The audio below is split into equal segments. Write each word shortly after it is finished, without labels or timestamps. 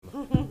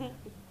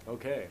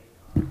Okay.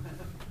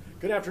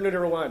 Good afternoon,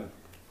 everyone.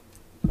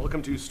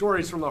 Welcome to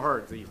Stories from the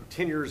Heart, the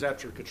 10 years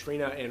after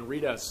Katrina and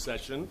Rita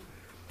session.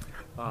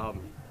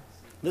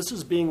 This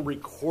is being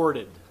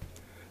recorded.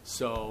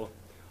 So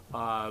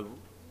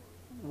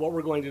what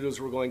we're going to do is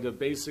we're going to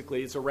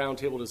basically, it's a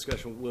roundtable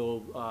discussion.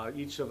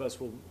 Each of us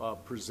will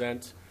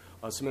present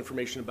some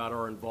information about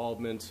our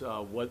involvement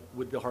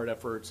with the Heart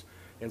efforts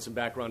and some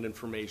background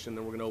information.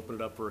 Then we're going to open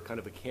it up for kind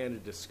of a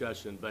candid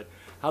discussion. But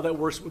how that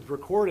works with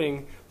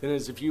recording then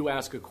is if you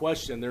ask a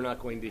question, they're not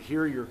going to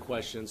hear your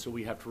question, so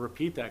we have to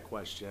repeat that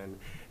question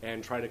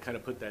and try to kind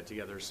of put that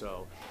together.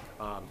 So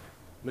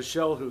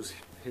Michelle, who's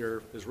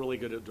here, is really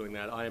good at doing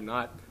that. I am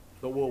not,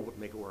 but we'll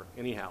make it work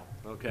anyhow.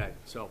 Okay,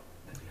 so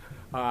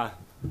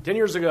 10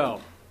 years ago,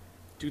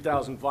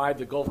 2005,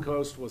 the Gulf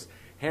Coast was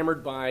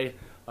hammered by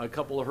a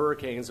couple of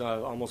hurricanes,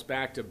 almost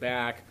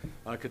back-to-back,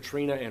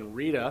 Katrina and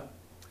Rita.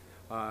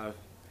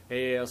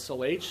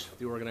 AASLH,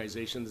 the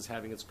organization that's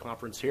having its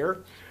conference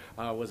here,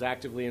 was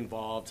actively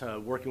involved,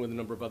 working with a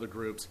number of other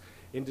groups,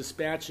 in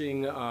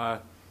dispatching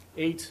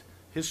 8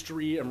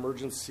 history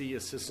emergency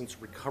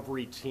assistance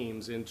recovery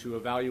teams in to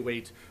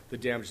evaluate the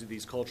damage to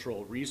these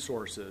cultural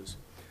resources.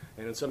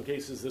 And in some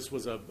cases, this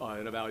was an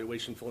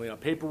evaluation filling out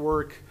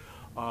paperwork,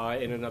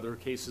 and in other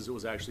cases, it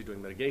was actually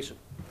doing mitigation.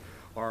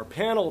 Our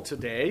panel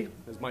today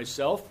is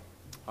myself.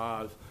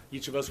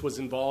 Each of us was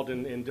involved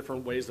in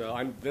different ways.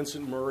 I'm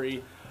Vincent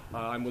Murray.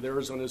 I'm with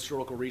Arizona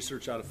Historical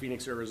Research out of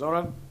Phoenix,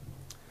 Arizona.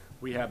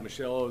 We have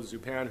Michelle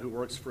Zupan, who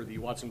works for the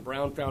Watson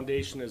Brown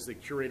Foundation as the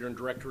curator and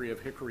director of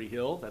Hickory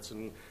Hill. That's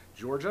in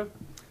Georgia.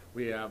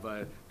 We have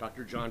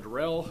Dr. John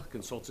Durrell,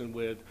 consultant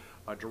with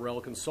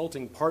Durrell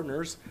Consulting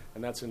Partners,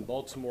 and that's in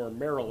Baltimore,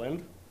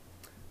 Maryland.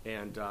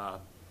 And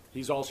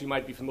he's also, you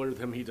might be familiar with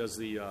him, he does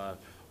the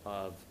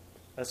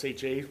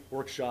SHA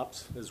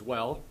workshops as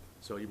well,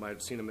 so you might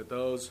have seen him at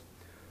those.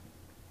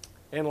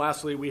 And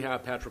lastly, we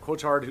have Patrick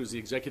Hotard, who's the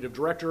executive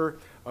director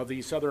of the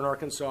Southern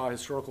Arkansas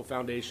Historical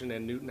Foundation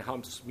and Newton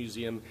House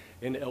Museum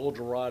in El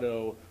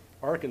Dorado,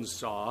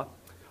 Arkansas.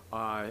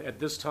 At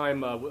this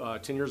time,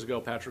 10 years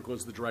ago, Patrick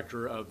was the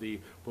director of the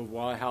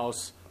Beauvoir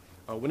House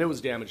when it was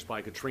damaged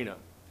by Katrina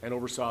and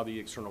oversaw the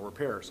external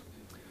repairs.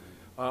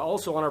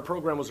 Also on our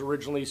program was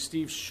originally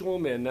Steve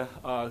Schulman,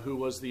 who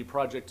was the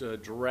project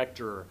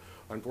director.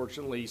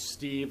 Unfortunately,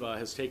 Steve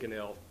has taken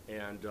ill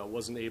and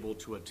wasn't able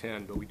to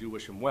attend, but we do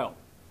wish him well.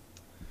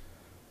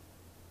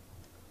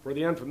 For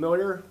the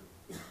unfamiliar,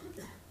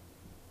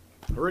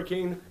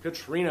 Hurricane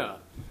Katrina.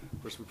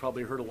 Of course, we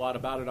probably heard a lot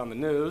about it on the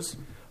news.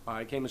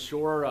 It came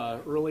ashore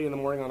early in the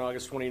morning on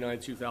August 29,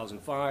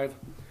 2005.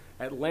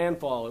 At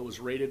landfall, it was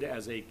rated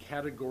as a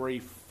Category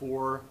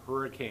 4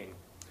 hurricane.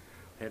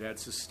 It had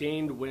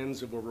sustained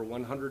winds of over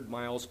 100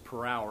 miles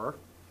per hour.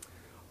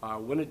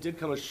 When it did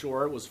come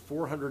ashore, it was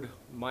 400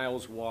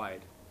 miles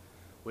wide,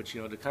 which,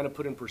 to kind of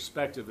put in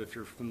perspective, if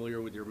you're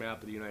familiar with your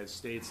map of the United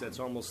States, that's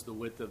almost the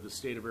width of the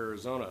state of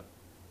Arizona.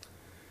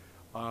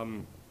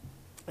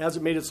 As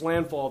it made its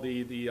landfall,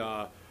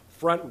 the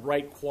front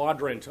right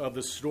quadrant of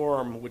the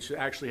storm, which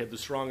actually had the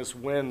strongest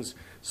winds,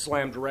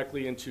 slammed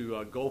directly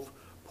into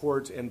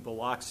Gulfport and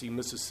Biloxi,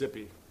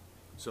 Mississippi.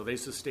 So they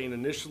sustained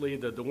initially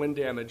the wind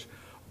damage,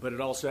 but it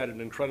also had an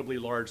incredibly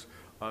large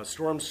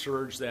storm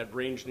surge that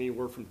ranged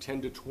anywhere from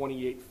 10 to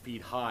 28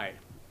 feet high.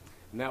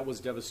 And that was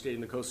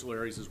devastating the coastal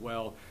areas as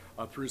well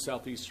through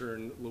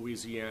southeastern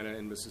Louisiana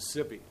and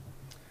Mississippi.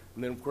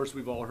 And then, of course,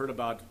 we've all heard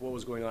about what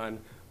was going on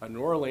in New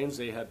Orleans.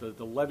 They had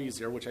the levees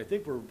there, which I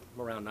think were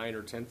around 9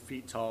 or 10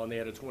 feet tall, and they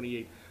had a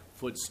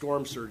 28-foot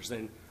storm surge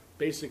then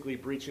basically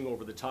breaching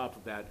over the top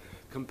of that,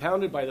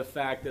 compounded by the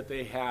fact that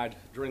they had,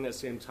 during that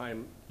same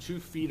time, 2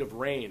 feet of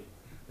rain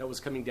that was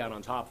coming down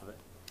on top of it.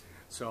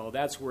 So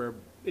that's where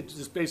it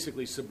just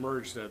basically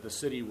submerged the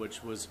city,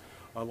 which was,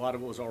 a lot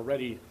of it was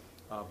already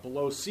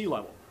below sea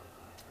level.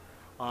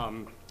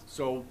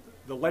 So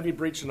the levee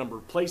breached a number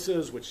of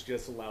places, which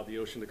just allowed the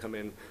ocean to come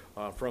in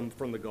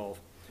from the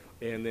Gulf.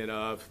 And then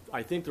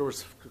I think there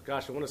was, I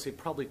want to say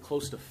probably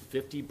close to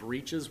 50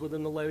 breaches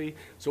within the levee.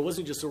 So it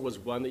wasn't just there was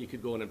one that you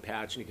could go in and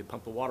patch and you could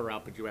pump the water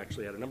out, but you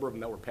actually had a number of them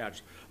that were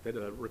patched that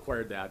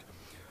required that.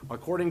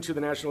 According to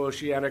the National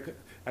Oceanic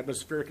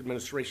Atmospheric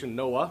Administration,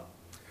 NOAA,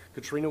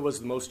 Katrina was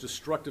the most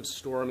destructive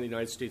storm in the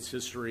United States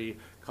history,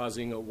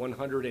 causing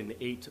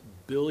 $108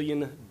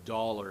 billion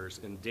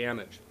in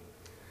damage.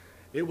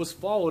 It was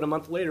followed a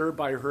month later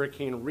by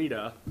Hurricane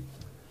Rita,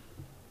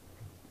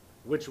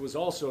 which was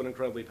also an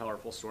incredibly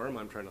powerful storm.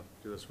 I'm trying to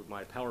do this with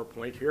my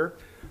PowerPoint here.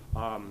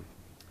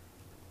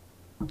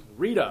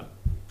 Rita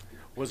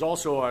was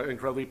also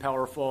incredibly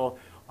powerful.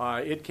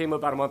 It came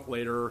about a month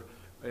later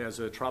as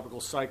a tropical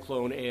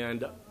cyclone,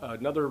 and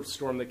another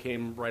storm that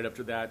came right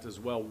after that as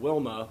well,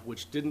 Wilma,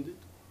 which didn't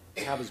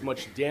have as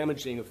much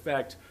damaging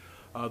effect.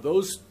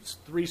 Those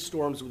 3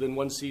 storms within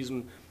one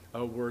season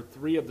were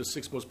 3 of the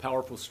 6 most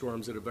powerful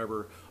storms that have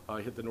ever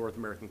hit the North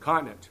American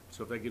continent.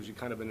 So if that gives you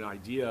kind of an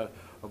idea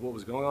of what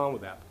was going on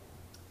with that.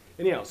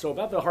 Anyhow, so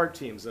about the HART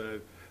teams,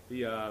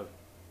 the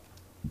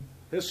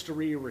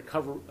History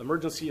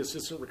Emergency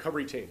Assistant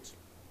Recovery Teams.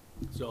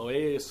 So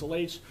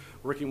AASLH,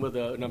 working with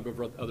a number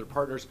of other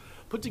partners,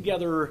 put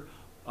together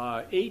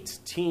 8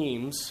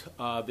 teams.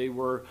 They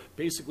were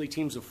basically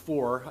teams of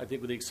 4, I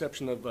think with the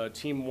exception of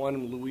Team 1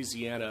 in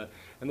Louisiana.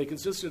 And they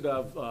consisted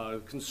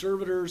of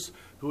conservators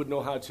who would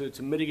know how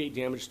to mitigate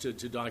damage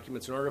to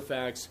documents and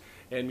artifacts,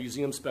 and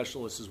museum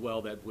specialists as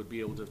well that would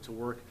be able to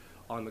work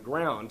on the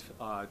ground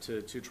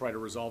to try to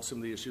resolve some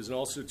of the issues and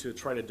also to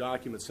try to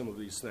document some of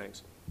these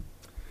things.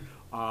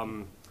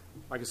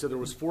 Like I said, there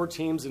was 4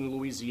 teams in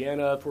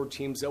Louisiana, 4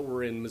 teams that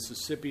were in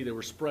Mississippi. They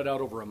were spread out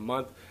over a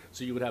month,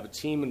 so you would have a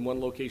team in one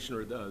location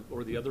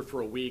or the other for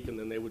a week, and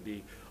then they would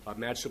be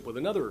matched up with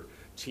another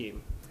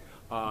team.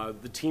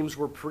 The teams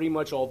were pretty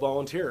much all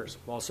volunteers.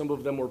 While some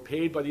of them were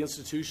paid by the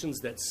institutions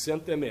that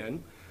sent them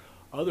in,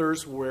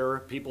 others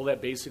were people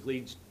that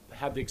basically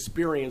had the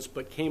experience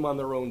but came on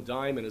their own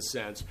dime, in a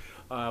sense,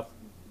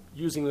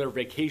 using their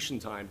vacation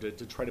time to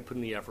try to put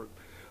in the effort.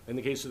 In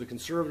the case of the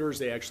conservators,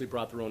 they actually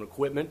brought their own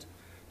equipment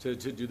to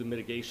do the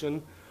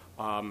mitigation.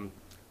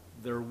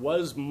 There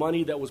was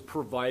money that was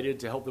provided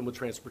to help them with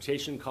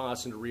transportation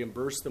costs and to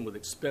reimburse them with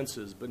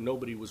expenses, but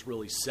nobody was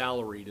really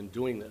salaried in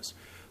doing this.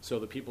 So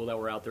the people that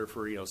were out there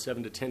for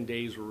 7 to 10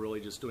 days were really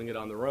just doing it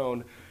on their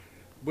own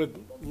with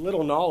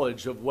little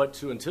knowledge of what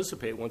to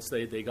anticipate once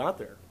they got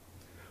there.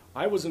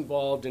 I was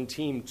involved in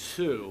Team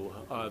 2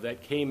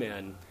 that came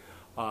in,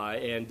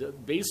 and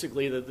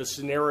basically the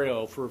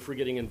scenario for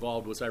getting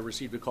involved was I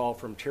received a call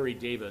from Terry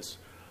Davis,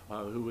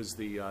 who was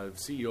the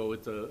CEO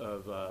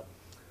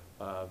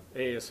of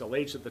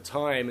AASLH at the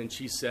time, and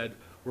she said,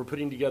 "We're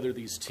putting together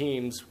these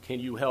teams. Can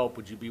you help?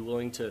 Would you be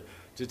willing to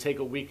take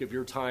a week of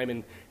your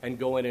time and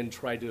go in and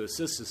try to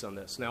assist us on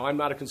this?" Now, I'm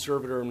not a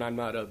conservator and I'm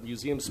not a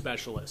museum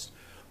specialist.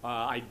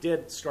 I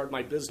did start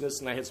my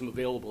business and I had some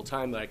available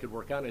time that I could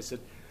work out, and I said,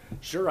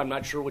 "Sure, I'm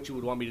not sure what you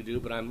would want me to do,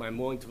 but I'm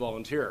willing to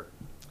volunteer."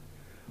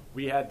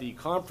 We had the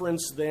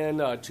conference then,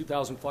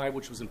 2005,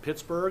 which was in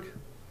Pittsburgh.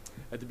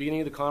 At the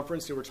beginning of the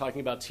conference, they were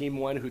talking about Team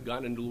 1 who'd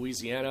gotten into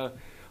Louisiana.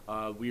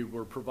 We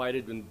were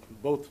provided in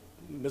both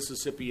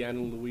Mississippi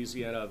and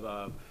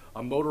Louisiana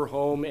a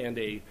motorhome and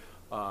a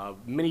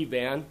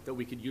minivan that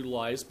we could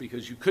utilize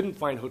because you couldn't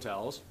find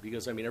hotels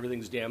because,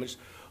 everything's damaged.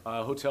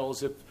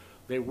 Hotels, if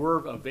they were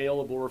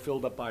available, were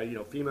filled up by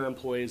FEMA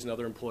employees and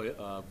other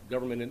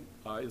government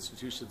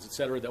institutions, et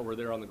cetera, that were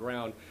there on the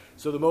ground.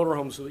 So the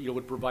motorhomes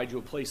would provide you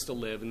a place to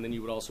live, and then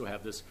you would also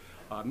have this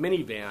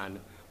minivan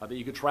that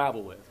you could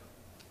travel with.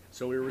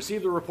 So we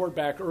received the report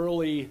back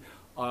early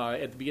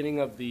at the beginning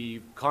of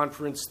the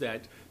conference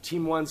that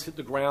Team 1's hit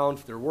the ground,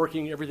 they're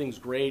working, everything's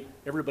great,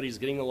 everybody's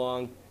getting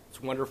along,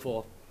 it's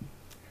wonderful.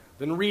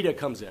 Then Rita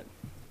comes in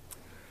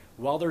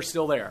while they're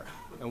still there,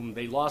 and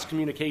they lost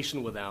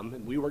communication with them,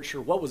 and we weren't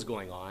sure what was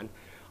going on.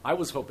 I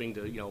was hoping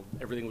to,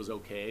 everything was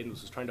okay, and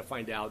was just trying to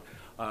find out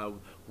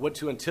what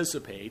to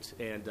anticipate,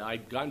 and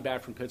I'd gotten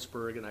back from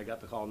Pittsburgh, and I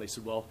got the call, and they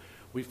said, "Well,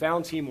 we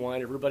found Team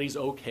 1, everybody's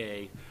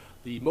okay.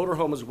 The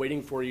motorhome is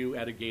waiting for you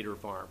at a gator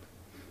farm."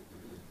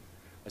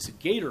 I said,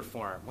 "Gator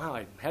farm? Wow,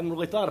 I hadn't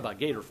really thought about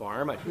gator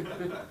farm.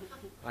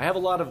 I have a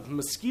lot of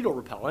mosquito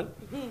repellent.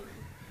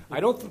 I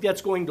don't think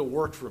that's going to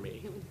work for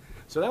me."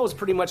 So that was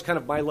pretty much kind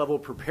of my level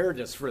of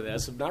preparedness for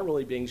this, of not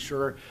really being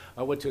sure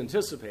what to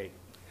anticipate.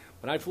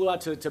 But I flew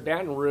out to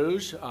Baton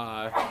Rouge,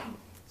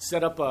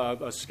 set up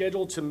a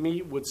schedule to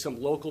meet with some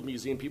local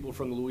museum people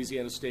from the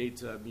Louisiana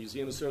State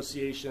Museum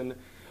Association,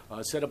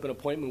 set up an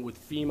appointment with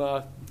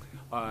FEMA,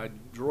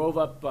 drove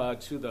up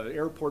to the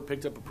airport,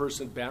 picked up a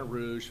person at Baton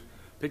Rouge,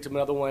 picked up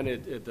another one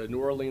at the New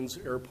Orleans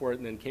airport,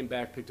 and then came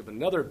back, picked up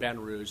another at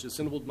Baton Rouge,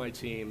 assembled my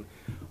team,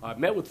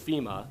 met with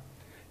FEMA,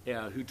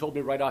 who told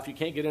me right off, "You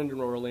can't get into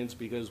New Orleans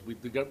because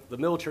the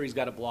military's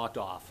got it blocked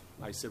off."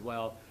 I said,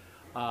 "Well,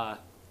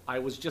 I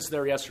was just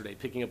there yesterday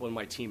picking up one of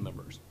my team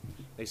members."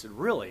 They said,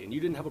 "Really? And you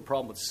didn't have a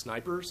problem with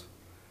snipers?"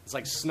 It's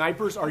like,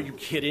 snipers? Are you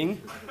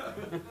kidding?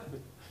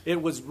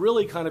 It was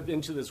really kind of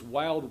into this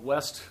Wild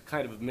West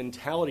kind of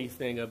mentality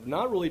thing of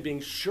not really being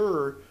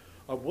sure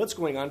of what's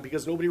going on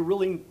because nobody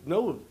really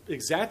knows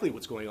exactly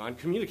what's going on.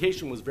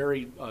 Communication was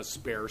very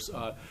sparse.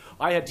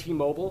 I had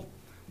T-Mobile,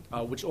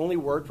 which only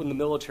worked when the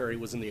military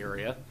was in the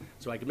area,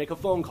 so I could make a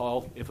phone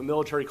call if a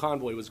military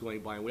convoy was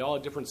going by. And we all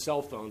had different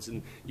cell phones,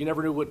 and you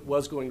never knew what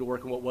was going to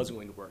work and what wasn't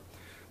going to work.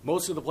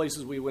 Most of the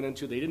places we went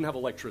into, they didn't have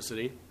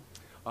electricity.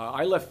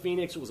 I left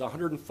Phoenix, it was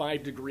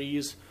 105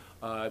 degrees.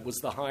 It was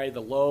the high.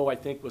 The low, I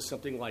think, was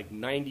something like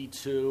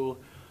 92.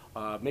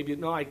 I think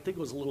it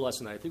was a little less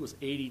than that. I think it was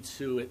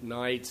 82 at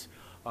night.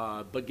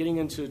 But getting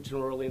into New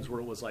Orleans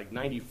where it was like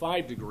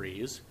 95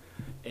 degrees,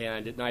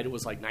 and at night it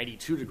was like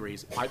 92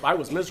 degrees, I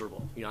was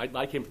miserable.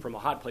 I came from a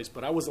hot place,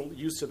 but I wasn't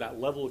used to that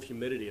level of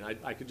humidity, and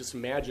I could just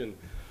imagine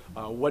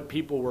what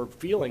people were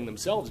feeling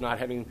themselves, not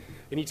having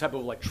any type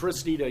of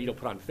electricity to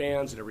put on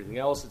fans and everything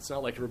else. It's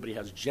not like everybody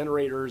has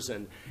generators,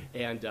 and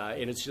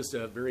it's just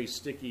a very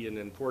sticky and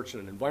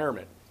unfortunate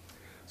environment.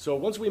 So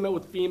once we met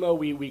with FEMA,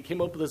 we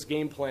came up with this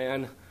game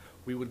plan.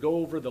 We would go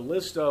over the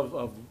list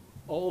of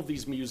all of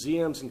these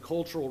museums and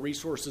cultural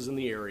resources in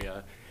the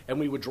area, and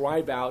we would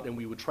drive out and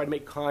we would try to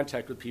make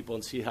contact with people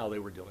and see how they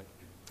were doing.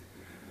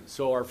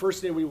 So our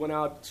first day we went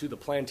out to the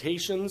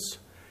plantations,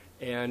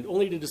 and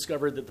only to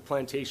discover that the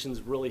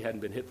plantations really hadn't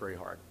been hit very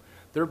hard.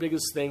 Their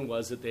biggest thing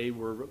was that they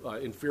were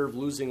in fear of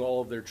losing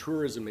all of their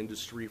tourism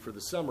industry for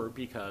the summer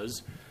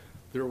because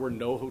there were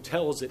no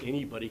hotels that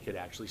anybody could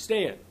actually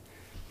stay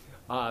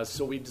in.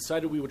 So we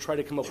decided we would try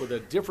to come up with a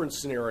different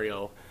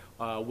scenario,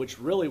 which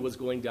really was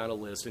going down a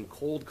list and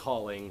cold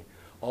calling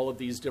all of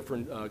these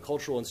different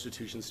cultural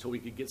institutions till we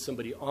could get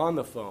somebody on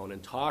the phone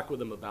and talk with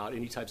them about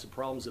any types of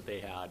problems that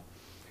they had.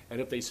 And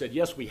if they said,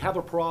 yes, we have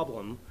a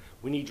problem,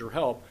 we need your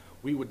help,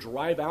 we would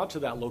drive out to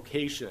that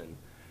location,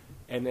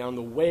 and on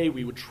the way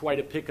we would try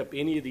to pick up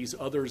any of these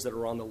others that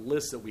are on the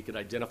list that we could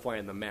identify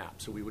in the map.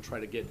 So we would try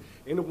to get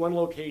into one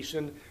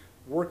location,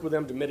 work with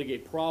them to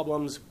mitigate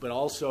problems, but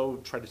also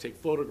try to take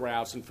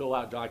photographs and fill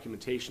out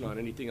documentation on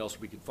anything else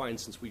we could find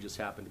since we just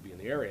happened to be in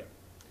the area.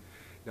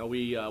 Now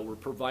we were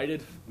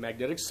provided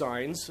magnetic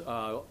signs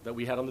that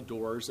we had on the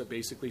doors that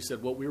basically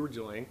said what we were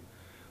doing.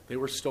 They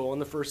were stolen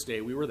the first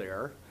day we were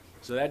there,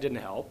 so that didn't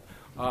help.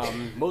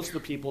 Most of the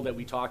people that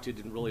we talked to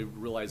didn't really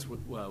realize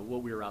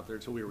what we were out there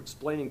until we were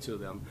explaining to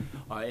them.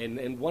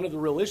 And one of the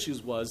real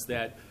issues was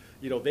that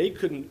they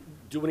couldn't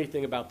do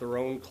anything about their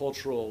own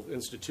cultural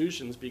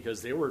institutions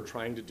because they were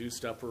trying to do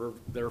stuff for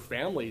their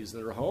families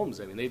and their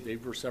homes. I mean, they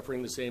were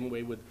suffering the same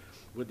way with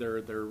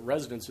their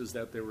residences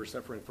that they were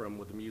suffering from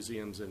with the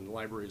museums and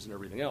libraries and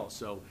everything else.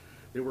 So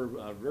they were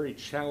very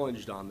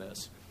challenged on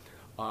this.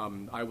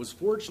 I was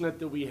fortunate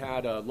that we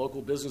had a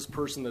local business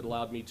person that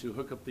allowed me to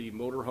hook up the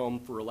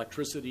motorhome for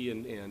electricity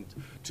and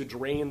to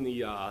drain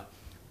the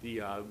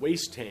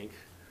waste tank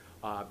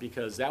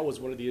because that was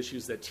one of the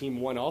issues that Team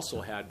 1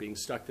 also had, being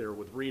stuck there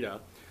with Rita.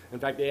 In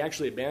fact, they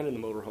actually abandoned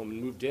the motorhome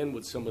and moved in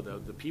with some of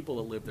the people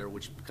that lived there,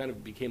 which kind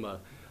of became a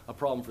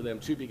problem for them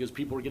too because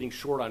people were getting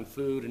short on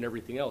food and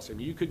everything else. I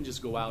mean, you couldn't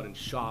just go out and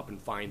shop and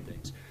find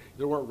things.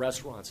 There weren't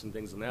restaurants and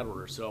things in that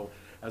order. So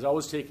as I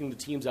was taking the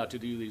teams out to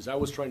do these, I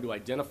was trying to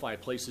identify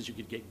places you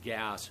could get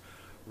gas,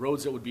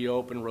 roads that would be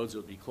open, roads that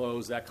would be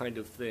closed, that kind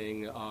of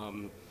thing.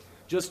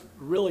 Just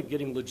really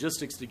getting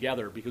logistics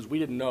together because we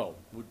didn't know.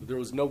 There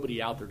was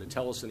nobody out there to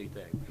tell us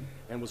anything,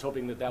 and was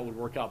hoping that would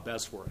work out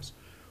best for us.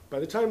 By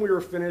the time we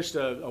were finished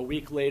a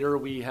week later,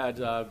 we had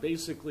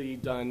basically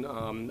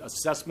done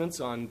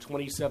assessments on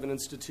 27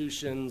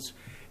 institutions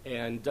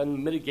and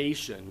done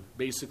mitigation,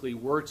 basically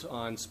worked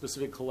on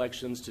specific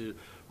collections to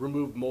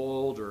remove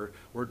mold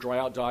or dry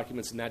out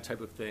documents and that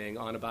type of thing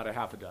on about a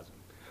half a dozen,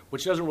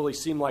 which doesn't really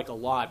seem like a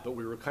lot, but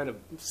we were kind of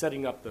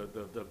setting up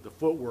the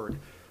footwork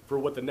for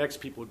what the next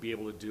people would be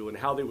able to do and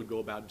how they would go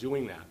about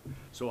doing that.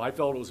 So I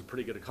felt it was a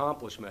pretty good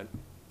accomplishment.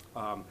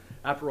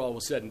 After all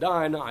was said and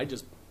done, I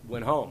just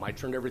went home. I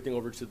turned everything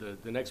over to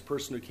the next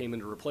person who came in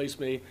to replace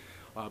me.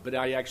 But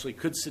I actually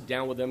could sit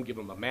down with them, give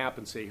them a map,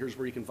 and say, here's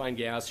where you can find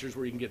gas, here's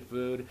where you can get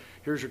food,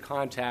 here's your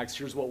contacts,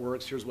 here's what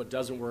works, here's what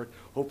doesn't work.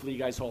 Hopefully you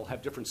guys all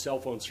have different cell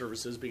phone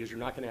services because you're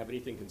not going to have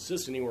anything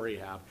consistent anywhere you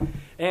have.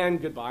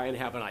 And goodbye and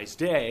have a nice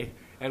day,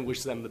 and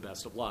wish them the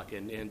best of luck.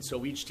 And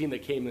so each team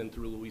that came in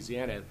through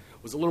Louisiana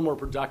was a little more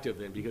productive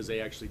then because they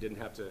actually didn't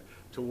have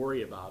to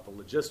worry about the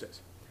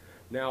logistics.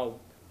 Now,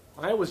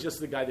 I was just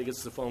the guy that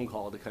gets the phone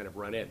call to kind of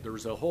run it. There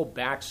was a whole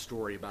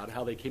backstory about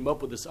how they came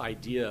up with this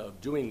idea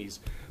of doing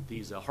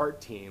these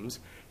heart teams,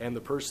 and the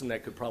person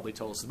that could probably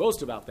tell us the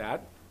most about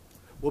that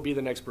will be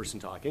the next person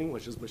talking,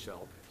 which is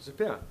Michelle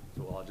Zupin.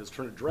 So I'll just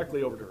turn it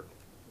directly over to her.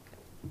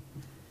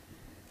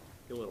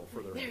 Get a little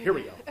further. Here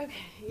we go. Okay,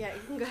 yeah,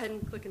 you can go ahead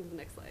and click into the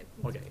next slide.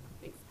 Okay.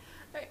 Thanks.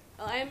 All right,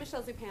 well, I am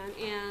Michelle Zupin,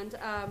 and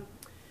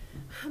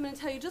I'm going to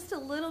tell you just a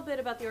little bit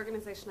about the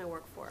organization I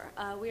work for.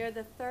 We are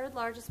the third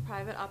largest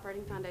private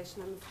operating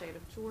foundation in the state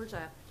of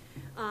Georgia.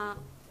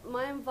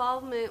 My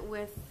involvement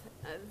with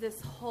this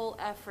whole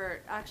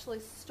effort actually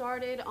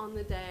started on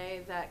the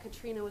day that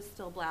Katrina was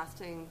still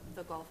blasting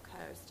the Gulf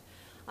Coast.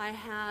 I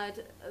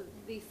had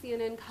the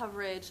CNN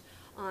coverage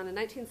on a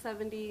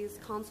 1970s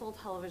console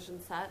television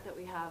set that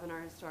we have in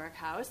our historic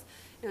house,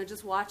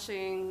 just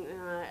watching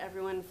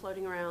everyone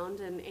floating around,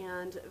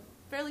 and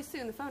fairly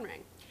soon the phone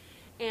rang.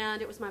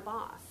 And it was my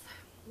boss,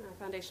 our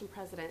foundation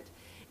president,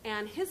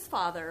 and his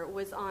father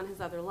was on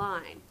his other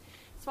line.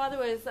 His father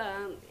was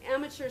an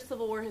amateur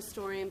Civil War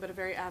historian, but a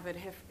very avid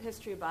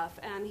history buff,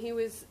 and he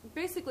was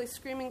basically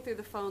screaming through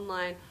the phone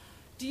line,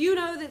 "Do you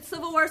know that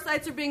Civil War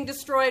sites are being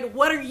destroyed?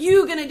 What are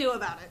you going to do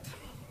about it?"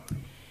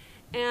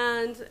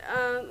 And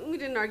we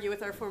didn't argue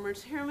with our former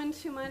chairman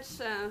too much.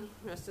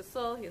 Rest his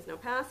soul, he has no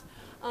past.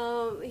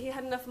 He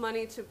had enough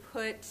money to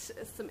put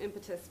some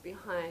impetus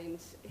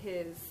behind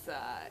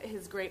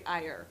his great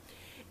ire.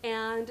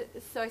 And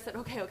so I said,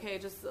 okay,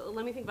 just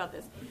let me think about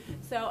this.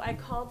 So I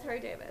called Terry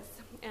Davis,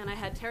 and I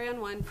had Terry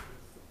on one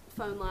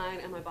phone line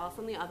and my boss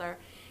on the other,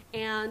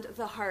 and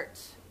the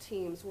heart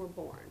teams were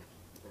born.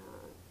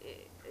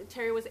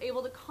 Terry was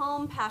able to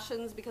calm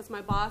passions because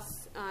my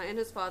boss and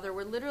his father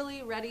were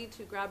literally ready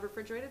to grab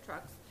refrigerated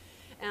trucks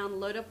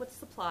and load up with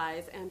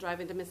supplies and drive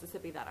into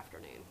Mississippi that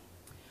afternoon.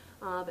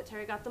 But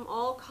Terry got them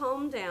all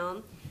calmed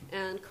down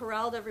and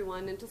corralled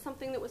everyone into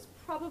something that was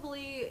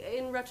probably,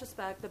 in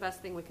retrospect, the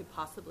best thing we could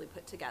possibly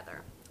put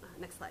together.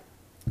 Next slide.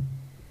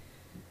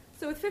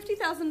 So with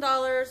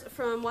 $50,000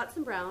 from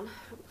Watson Brown,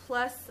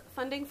 plus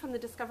funding from the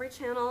Discovery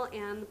Channel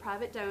and the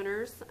private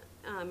donors,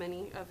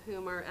 many of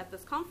whom are at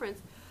this conference,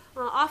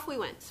 off we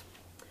went.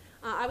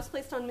 I was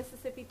placed on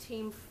Mississippi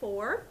Team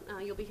 4.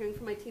 You'll be hearing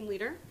from my team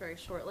leader very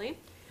shortly.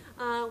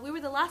 We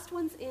were the last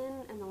ones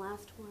in and the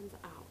last ones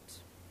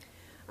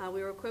out.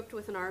 We were equipped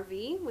with an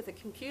RV, with a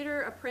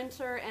computer, a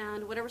printer,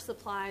 and whatever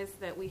supplies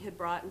that we had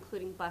brought,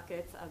 including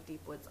buckets of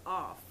Deep Woods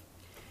Off.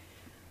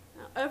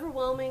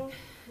 Overwhelming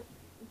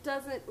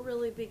doesn't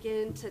really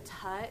begin to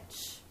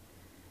touch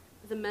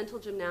the mental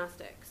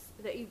gymnastics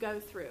that you go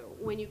through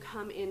when you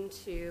come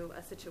into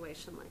a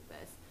situation like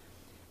this.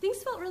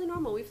 Things felt really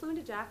normal. We flew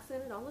into Jackson.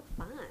 It all looked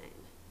fine.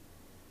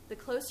 The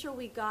closer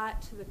we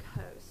got to the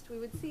coast, we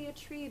would see a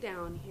tree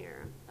down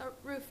here, a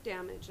roof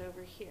damage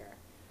over here.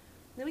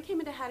 Then we came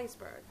into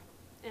Hattiesburg,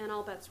 and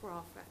all bets were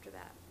off after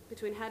that.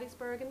 Between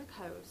Hattiesburg and the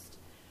coast,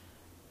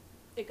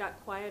 it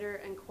got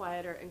quieter and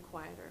quieter and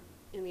quieter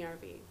in the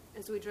RV.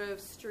 As we drove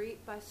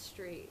street by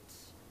street,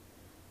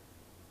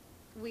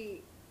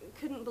 we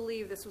couldn't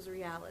believe this was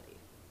reality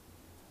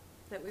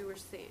that we were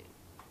seeing.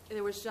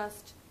 There was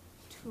just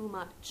too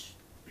much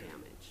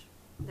damage.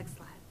 Next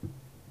slide.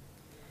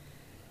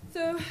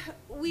 So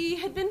we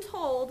had been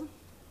told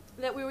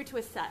that we were to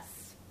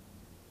assess.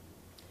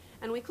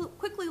 And we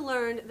quickly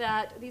learned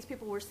that these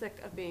people were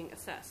sick of being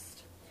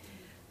assessed.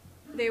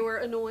 They were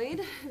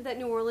annoyed that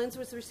New Orleans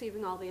was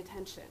receiving all the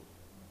attention.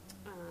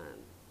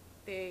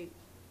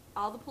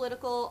 All the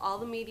political, all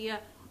the media,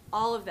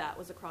 all of that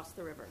was across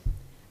the river.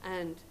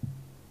 And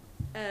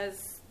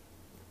as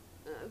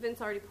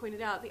Vince already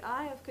pointed out, the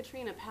eye of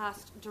Katrina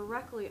passed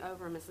directly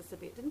over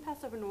Mississippi. It didn't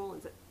pass over New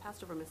Orleans, it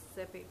passed over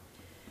Mississippi.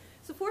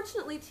 So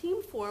fortunately,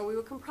 Team 4, we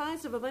were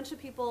comprised of a bunch of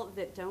people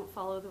that don't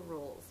follow the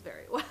rules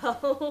very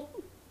well.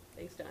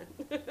 Thanks,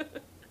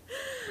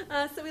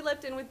 John. So we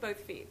leapt in with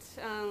both feet,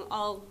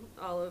 all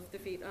of the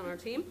feet on our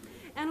team,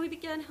 and we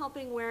began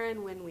helping where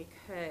and when we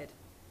could.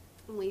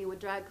 We would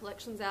drag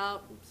collections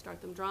out,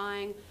 start them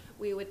drying.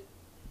 We would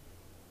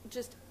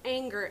just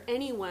anger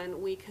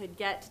anyone we could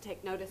get to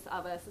take notice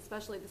of us,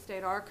 especially the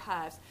state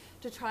archives,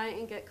 to try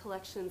and get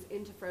collections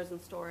into frozen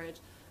storage.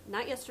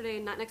 Not yesterday,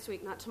 not next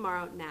week, not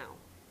tomorrow, now,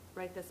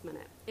 right this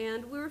minute.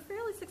 And we were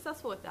fairly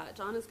successful with that.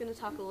 John is going to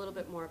talk a little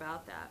bit more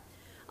about that.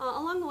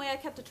 Along the way, I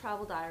kept a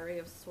travel diary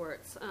of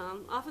sorts.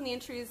 Often the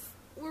entries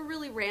were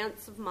really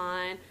rants of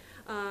mine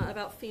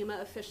about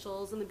FEMA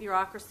officials and the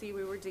bureaucracy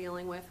we were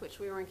dealing with, which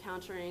we were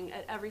encountering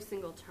at every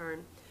single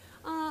turn.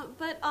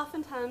 But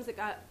oftentimes it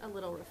got a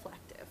little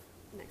reflective.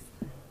 Next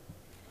slide.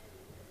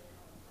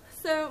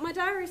 So my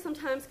diary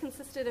sometimes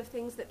consisted of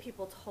things that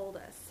people told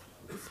us.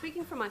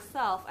 Speaking for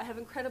myself, I have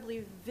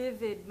incredibly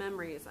vivid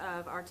memories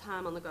of our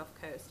time on the Gulf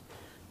Coast.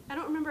 I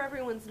don't remember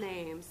everyone's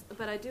names,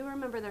 but I do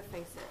remember their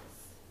faces.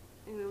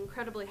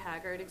 Incredibly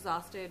haggard,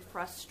 exhausted,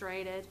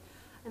 frustrated,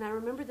 and I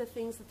remember the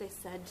things that they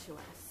said to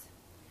us.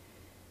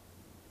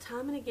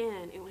 Time and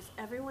again, it was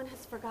everyone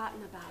has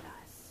forgotten about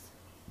us.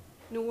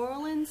 New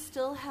Orleans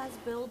still has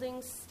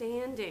buildings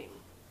standing.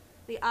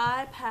 The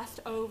eye passed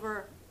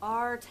over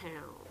our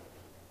town.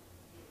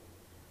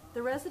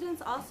 The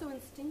residents also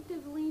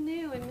instinctively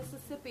knew in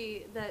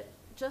Mississippi that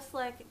just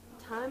like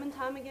time and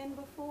time again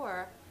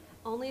before,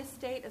 only a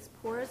state as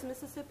poor as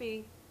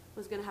Mississippi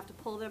was going to have to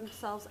pull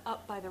themselves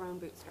up by their own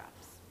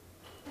bootstraps.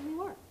 And they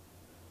were.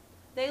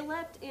 They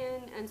leapt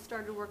in and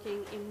started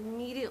working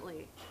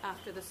immediately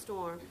after the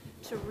storm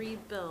to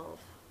rebuild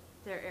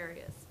their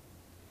areas.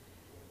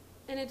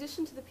 In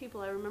addition to the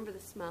people, I remember the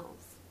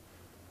smells.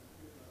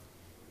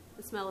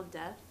 The smell of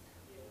death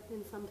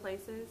in some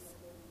places,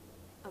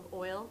 of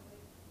oil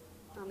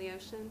on the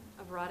ocean,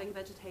 of rotting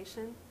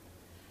vegetation,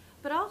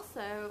 but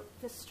also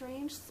the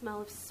strange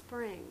smell of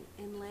spring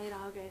in late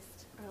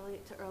August,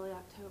 early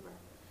October.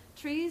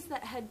 Trees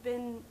that had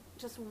been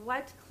just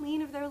wiped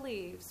clean of their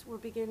leaves were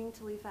beginning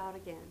to leaf out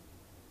again.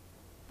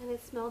 And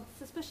it smelled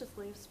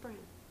suspiciously of spring.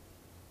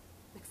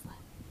 Next slide.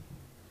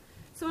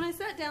 So when I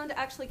sat down to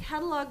actually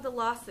catalog the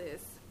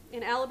losses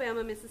in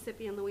Alabama,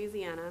 Mississippi, and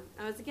Louisiana,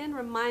 I was again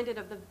reminded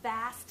of the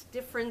vast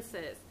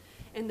differences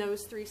in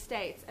those three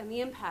states and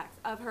the impacts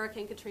of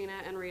Hurricane Katrina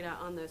and Rita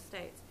on those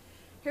states.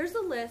 Here's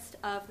a list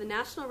of the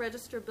National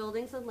Register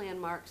buildings and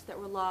landmarks that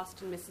were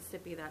lost in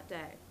Mississippi that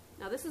day.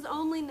 Now, this is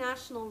only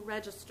National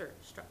Register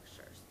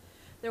structures.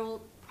 There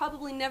will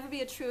probably never be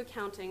a true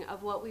accounting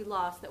of what we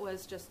lost that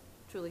was just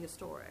truly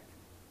historic.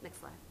 Next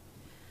slide.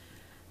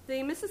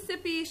 The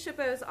Mississippi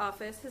SHPO's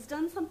office has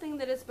done something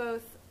that is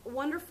both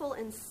wonderful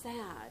and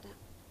sad.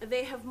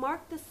 They have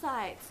marked the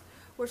sites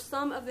where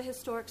some of the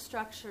historic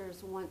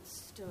structures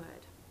once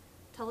stood.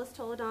 Tullis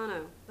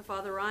Toledano, the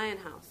Father Ryan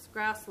House,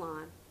 Grass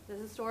Lawn, the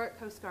historic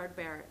Coast Guard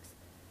Barracks.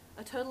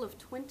 A total of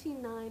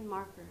 29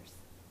 markers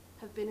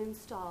have been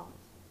installed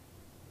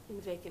in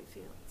vacant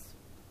fields.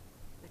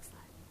 Next slide.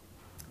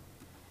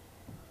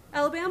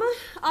 Alabama,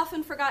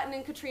 often forgotten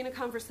in Katrina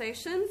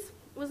conversations,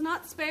 was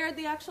not spared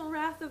the actual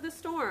wrath of the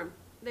storm.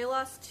 They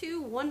lost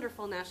 2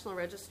 wonderful National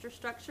Register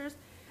structures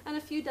and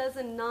a few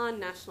dozen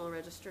non-National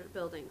Register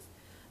buildings.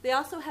 They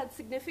also had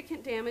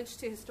significant damage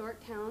to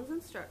historic towns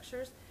and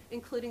structures,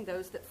 including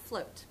those that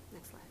float.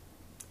 Next slide.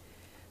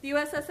 The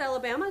USS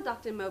Alabama,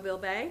 docked in Mobile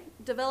Bay,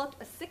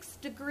 developed a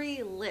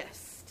 6-degree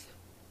list.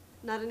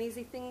 Not an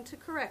easy thing to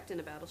correct in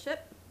a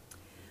battleship.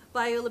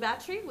 Bayou La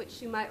Battery,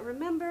 which you might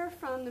remember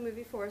from the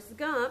movie Forrest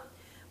Gump,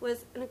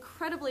 was an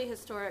incredibly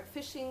historic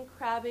fishing,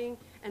 crabbing,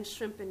 and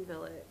shrimping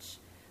village,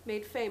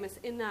 made famous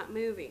in that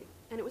movie,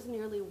 and it was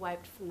nearly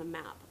wiped from the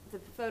map. The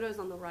photos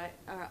on the right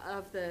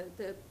of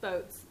the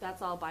boats,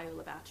 that's all Bayou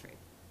La Battery.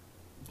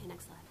 Okay,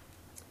 next slide.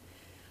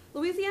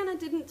 Louisiana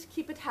didn't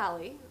keep a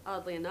tally,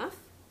 oddly enough,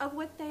 of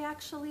what they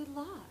actually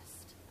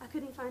lost. I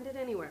couldn't find it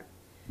anywhere.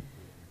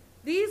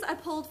 These I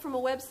pulled from a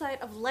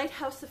website of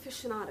lighthouse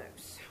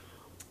aficionados.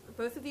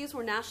 Both of these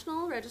were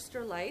National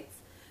Register lights.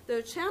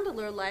 The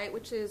Chandelier light,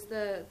 which is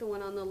the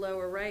one on the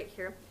lower right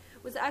here,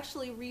 was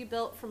actually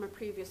rebuilt from a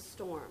previous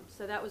storm.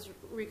 So that was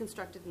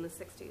reconstructed in the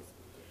 60s.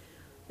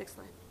 Next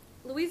slide.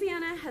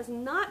 Louisiana has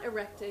not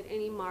erected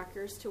any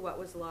markers to what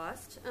was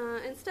lost.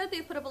 Instead,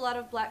 they put up a lot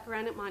of black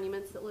granite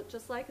monuments that look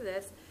just like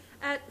this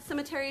at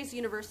cemeteries,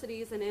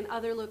 universities, and in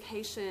other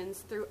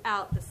locations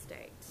throughout the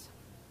state.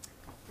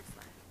 Next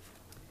slide.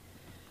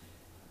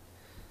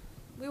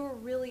 We were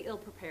really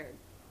ill-prepared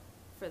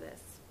for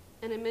this,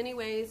 and in many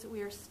ways,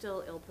 we are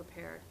still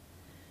ill-prepared.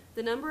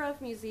 The number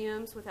of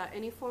museums without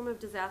any form of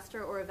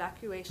disaster or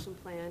evacuation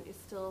plan is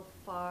still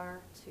far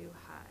too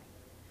high.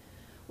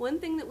 One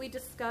thing that we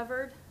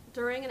discovered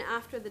during and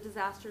after the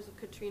disasters of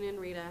Katrina and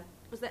Rita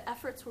was that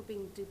efforts were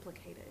being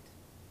duplicated.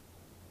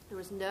 There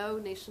was no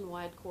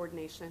nationwide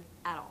coordination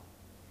at all.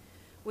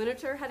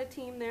 Winterthur had a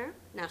team there,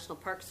 National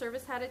Park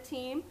Service had a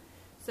team,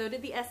 so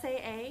did the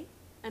SAA,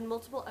 and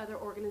multiple other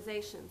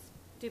organizations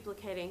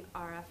duplicating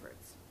our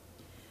efforts.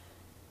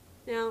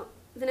 Now,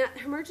 the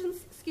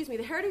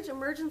Heritage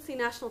Emergency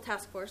National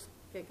Task Force,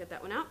 can't get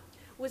that one out,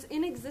 was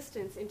in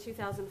existence in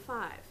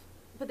 2005,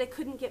 but they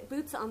couldn't get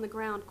boots on the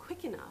ground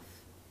quick enough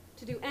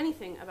to do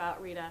anything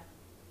about Rita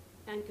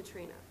and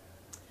Katrina.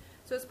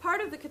 So as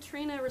part of the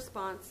Katrina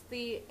response,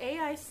 the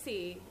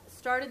AIC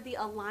started the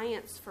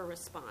Alliance for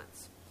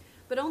Response,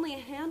 but only a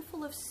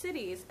handful of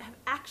cities have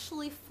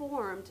actually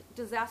formed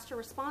disaster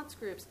response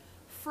groups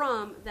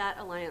from that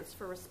Alliance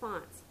for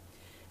Response.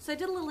 So I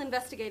did a little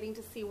investigating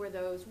to see where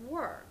those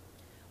were.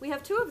 We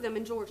have 2 of them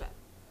in Georgia,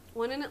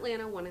 one in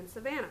Atlanta, one in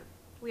Savannah.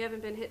 We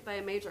haven't been hit by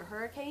a major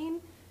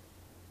hurricane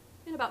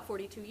in about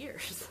 42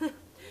 years.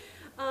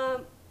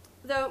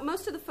 Though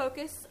most of the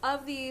focus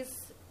of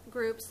these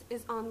groups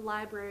is on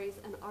libraries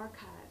and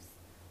archives,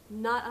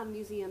 not on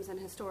museums and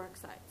historic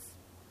sites.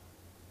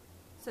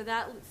 So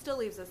that still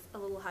leaves us a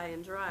little high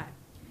and dry.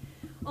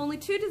 Only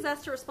 2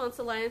 disaster response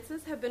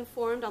alliances have been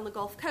formed on the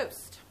Gulf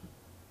Coast,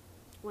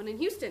 one in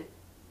Houston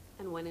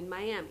and one in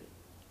Miami,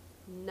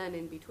 none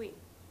in between.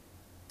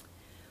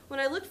 When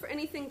I looked for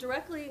anything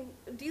directly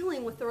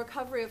dealing with the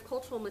recovery of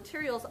cultural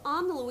materials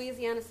on the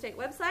Louisiana State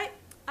website,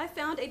 I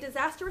found a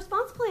disaster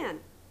response plan,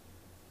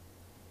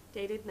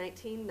 dated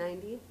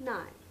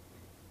 1999,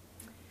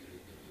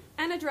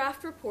 and a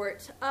draft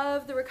report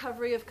of the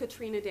recovery of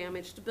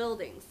Katrina-damaged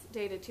buildings,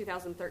 dated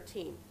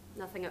 2013.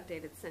 Nothing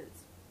updated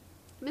since.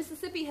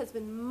 Mississippi has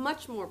been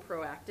much more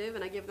proactive,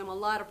 and I give them a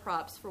lot of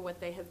props for what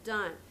they have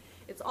done.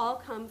 It's all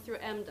come through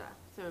MDA,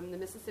 from the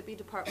Mississippi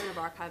Department of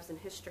Archives and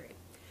History.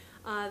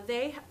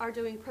 They are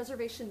doing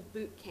preservation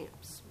boot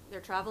camps.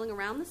 They're traveling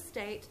around the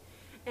state,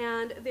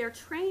 and they're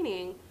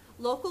training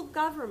local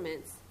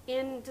governments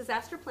in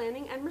disaster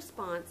planning and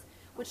response,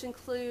 which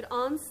include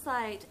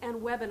on-site and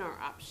webinar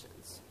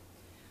options.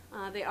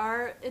 They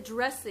are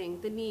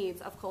addressing the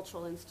needs of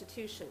cultural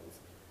institutions.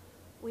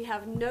 We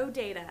have no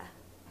data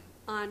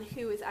on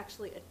who is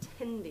actually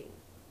attending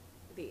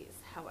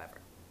these,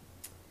 however.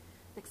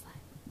 Next slide.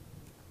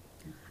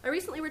 I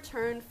recently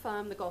returned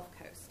from the Gulf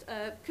Coast,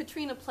 a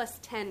Katrina plus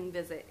 10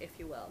 visit, if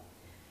you will.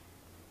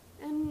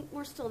 And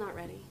we're still not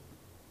ready.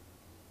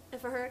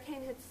 If a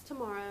hurricane hits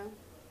tomorrow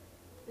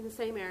in the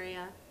same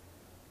area,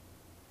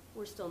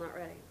 we're still not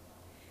ready.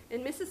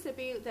 In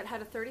Mississippi, that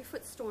had a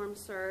 30-foot storm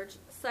surge,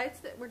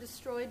 sites that were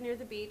destroyed near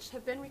the beach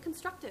have been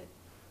reconstructed,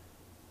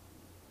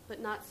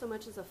 but not so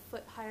much as a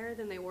foot higher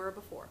than they were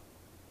before.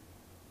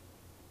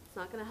 It's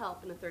not going to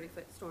help in a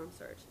 30-foot storm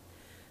surge.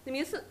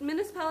 The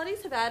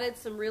municipalities have added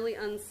some really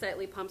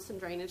unsightly pumps and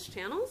drainage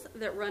channels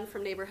that run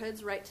from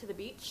neighborhoods right to the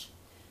beach.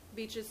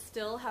 Beaches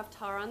still have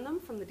tar on them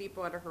from the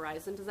Deepwater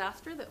Horizon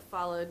disaster that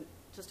followed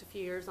just a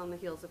few years on the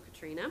heels of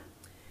Katrina.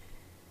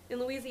 In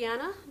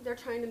Louisiana, they're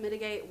trying to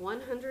mitigate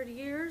 100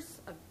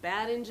 years of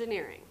bad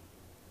engineering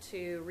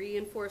to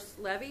reinforce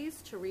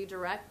levees, to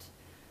redirect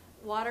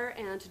water,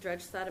 and to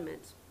dredge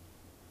sediment.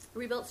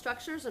 Rebuilt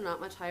structures are not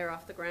much higher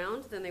off the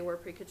ground than they were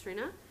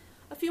pre-Katrina.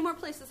 A few more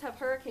places have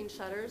hurricane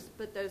shutters,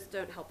 but those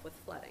don't help with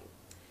flooding.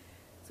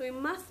 So we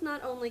must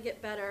not only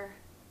get better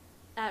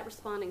at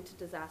responding to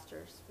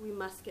disasters, we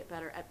must get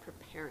better at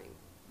preparing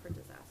for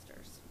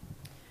disasters.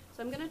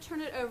 So I'm going to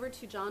turn it over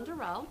to John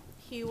Durrell.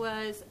 He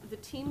was the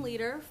team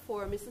leader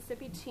for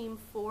Mississippi Team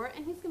 4,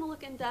 and he's going to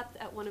look in depth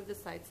at one of the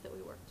sites that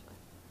we worked with.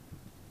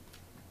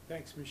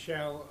 Thanks,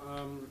 Michelle.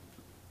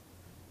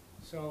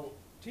 So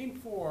Team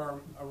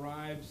 4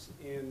 arrives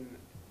in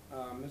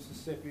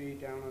Mississippi,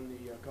 down on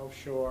the Gulf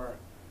Shore,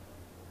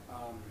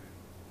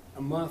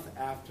 a month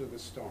after the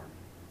storm.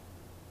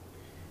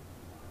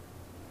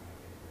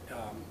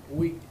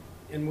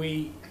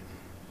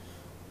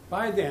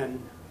 By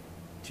then,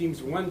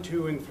 Teams 1,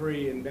 2, and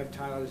 3, and Bev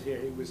Tyler's here,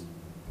 he was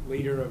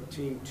leader of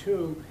Team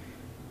 2,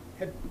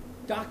 had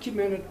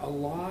documented a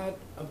lot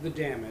of the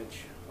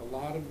damage, a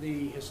lot of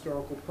the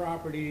historical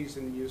properties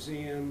and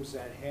museums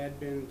that had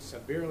been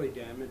severely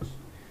damaged,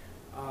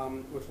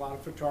 with a lot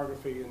of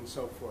photography and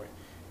so forth.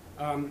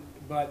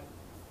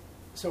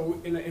 So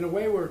in a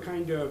way, we're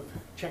kind of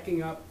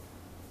checking up,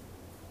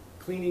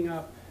 cleaning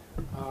up,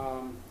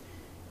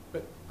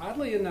 but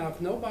oddly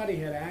enough, nobody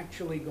had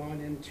actually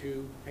gone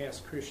into Pass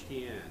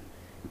Christian.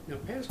 Now,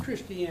 Pass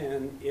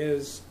Christian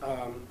is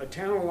a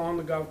town along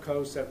the Gulf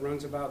Coast that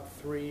runs about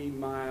 3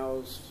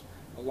 miles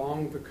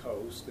along the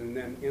coast and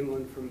then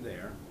inland from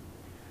there.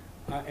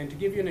 And to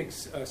give you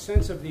a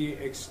sense of the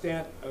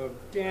extent of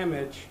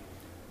damage,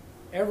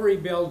 every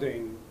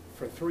building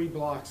for 3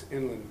 blocks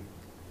inland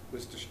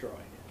was destroyed.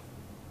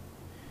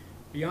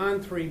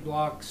 Beyond 3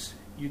 blocks,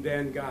 you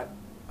then got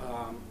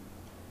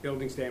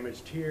buildings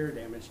damaged here,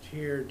 damaged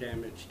here,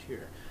 damaged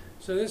here.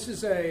 So this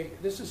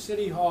is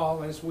City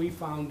Hall as we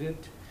found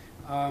it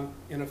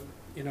in a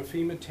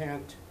FEMA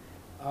tent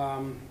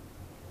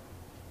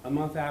a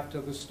month after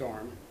the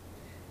storm.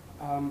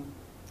 One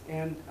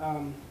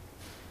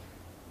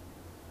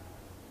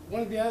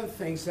of the other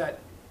things that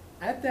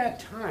at that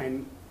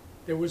time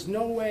there was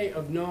no way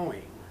of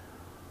knowing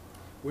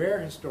where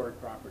historic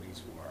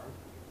properties were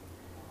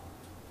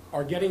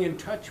or getting in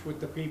touch with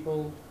the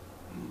people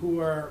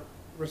who are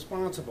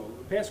responsible.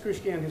 The Pass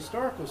Christian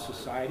Historical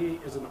Society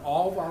is an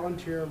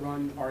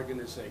all-volunteer-run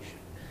organization.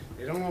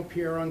 They don't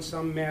appear on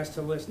some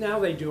master list. Now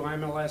they do.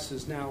 MLS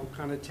is now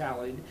kind of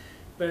tallied.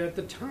 But at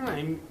the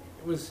time,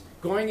 it was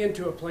going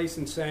into a place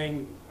and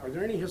saying, are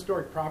there any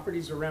historic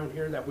properties around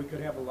here that we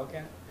could have a look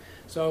at?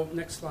 So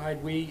next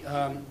slide, we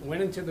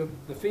went into the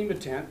FEMA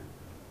tent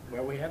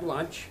where we had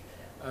lunch.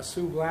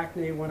 Sue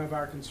Blackney, one of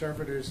our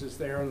conservators, is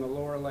there on the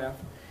lower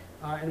left.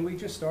 And we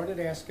just started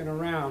asking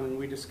around, and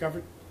we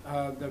discovered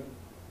the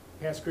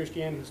Pass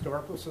Christian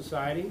Historical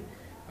Society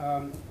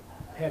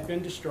had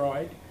been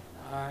destroyed,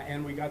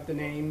 and we got the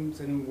names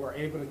and were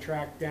able to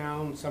track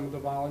down some of the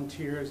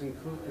volunteers,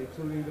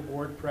 including the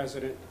board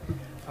president,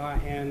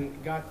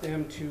 and got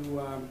them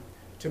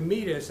to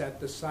meet us at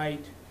the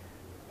site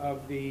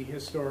of the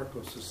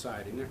Historical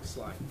Society. Next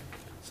slide.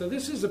 So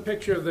this is a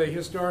picture of the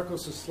Historical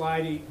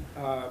Society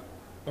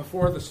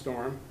before the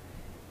storm.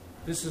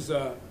 This is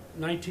a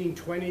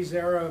 1920s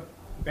era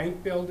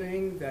bank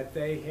building that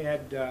they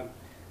had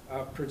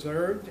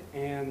preserved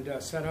and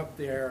set up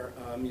their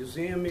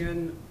museum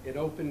in. It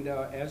opened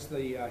as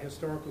the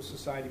Historical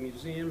Society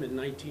Museum in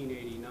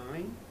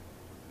 1989.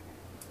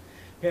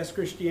 Pass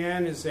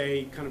Christian is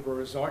a kind of a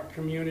resort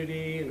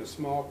community and a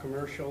small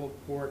commercial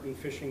port and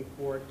fishing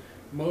port,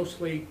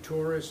 mostly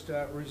tourist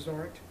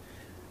resort.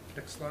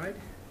 Next slide.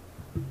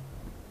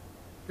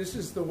 This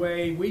is the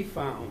way we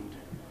found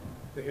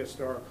the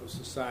Historical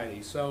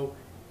Society. So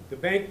the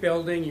bank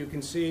building, you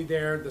can see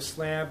there the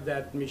slab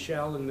that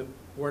Michelle and the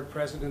board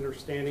president are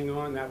standing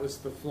on. That was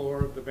the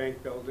floor of the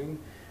bank building.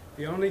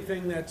 The only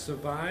thing that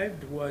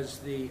survived was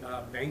the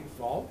bank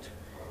vault,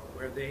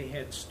 where they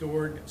had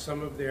stored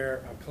some of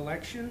their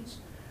collections.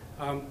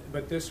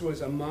 But this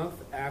was a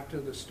month after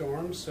the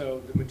storm,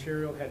 so the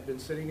material had been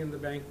sitting in the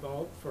bank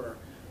vault for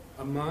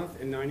a month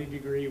in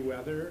 90-degree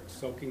weather,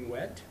 soaking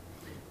wet.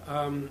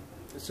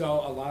 So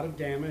a lot of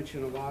damage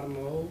and a lot of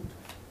mold.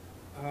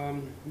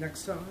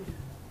 Next slide.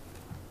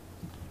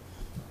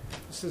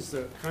 This is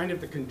the kind of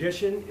the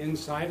condition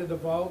inside of the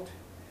vault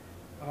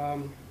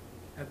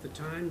at the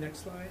time. Next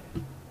slide.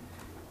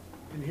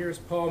 And here's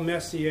Paul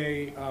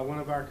Messier, one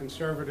of our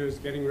conservators,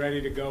 getting ready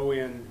to go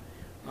in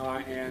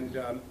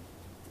and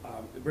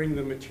bring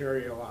the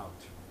material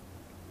out.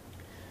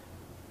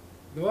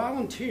 The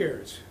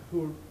volunteers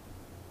who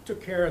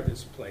took care of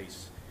this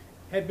place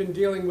had been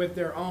dealing with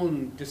their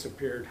own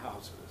disappeared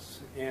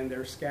houses and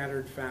their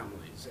scattered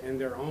families and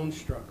their own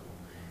struggle.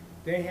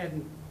 They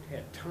hadn't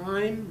had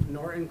time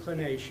nor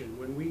inclination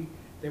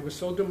they were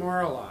so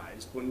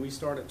demoralized when we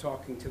started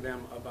talking to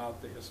them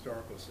about the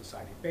Historical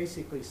Society.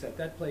 Basically said,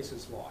 that place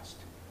is lost.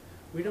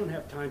 We don't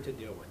have time to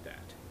deal with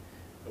that.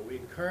 But we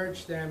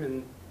encouraged them,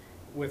 and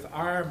with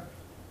our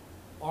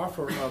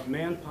offer of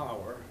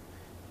manpower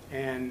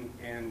and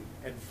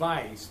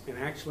advice and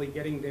actually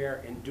getting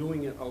there and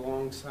doing it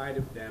alongside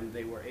of them,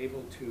 they were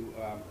able to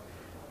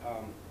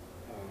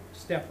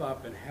step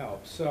up and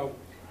help. So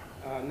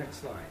next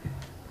slide.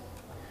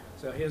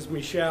 So here's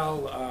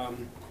Michelle.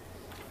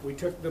 We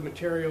took the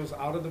materials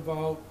out of the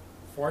vault.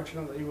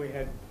 Fortunately, we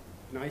had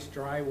nice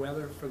dry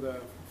weather for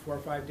the 4 or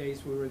 5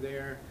 days we were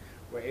there.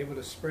 We were able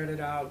to spread it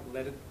out,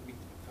 let it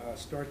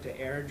start to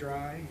air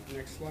dry.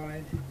 Next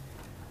slide.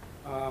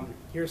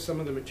 Here's some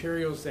of the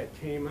materials that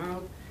came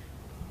out.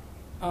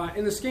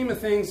 In the scheme of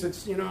things,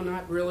 it's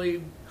not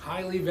really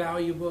highly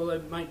valuable.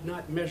 It might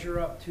not measure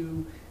up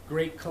to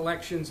great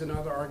collections in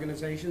other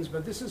organizations,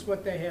 but this is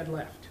what they had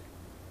left.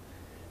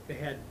 They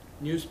had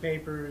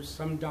newspapers,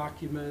 some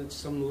documents,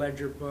 some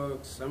ledger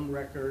books, some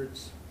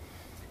records.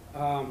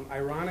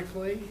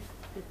 Ironically,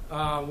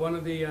 one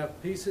of the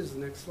pieces, the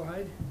next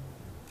slide,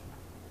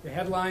 the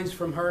headlines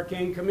from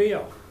Hurricane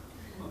Camille.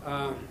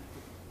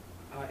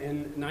 In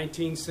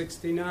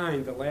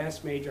 1969, the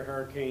last major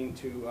hurricane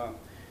to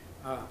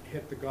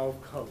hit the Gulf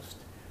Coast.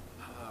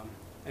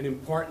 An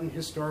important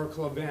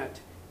historical event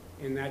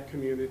in that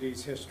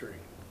community's history.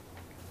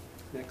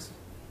 Next.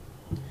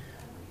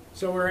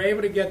 So we're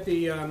able to get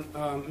the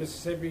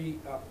Mississippi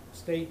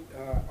State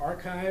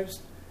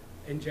Archives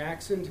in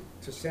Jackson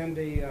to send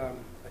a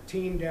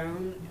team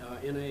down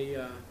in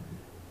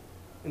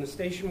a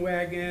station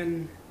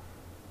wagon,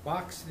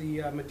 box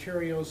the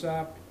materials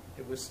up.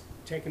 It was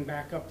taken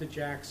back up to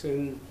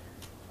Jackson,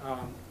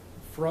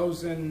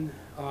 frozen,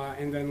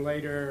 and then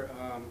later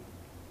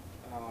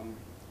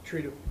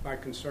treated by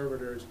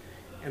conservators.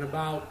 And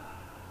about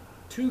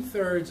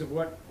 2/3 of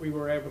what we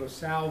were able to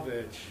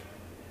salvage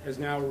has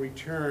now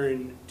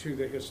returned to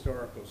the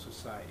Historical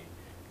Society.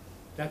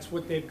 That's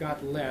what they've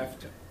got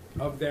left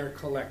of their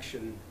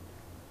collection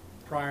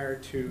prior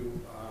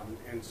to,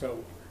 and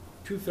so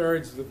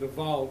 2/3 of the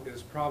vault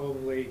is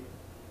probably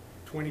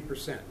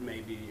 20%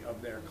 maybe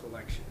of their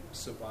collection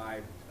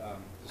survived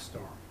the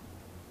storm.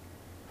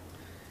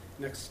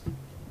 Next.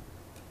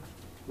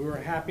 We were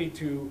happy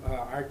to,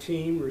 our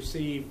team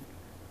received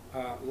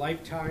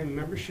lifetime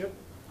membership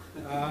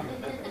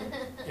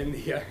in the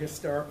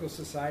Historical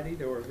Society.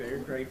 They were very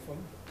grateful.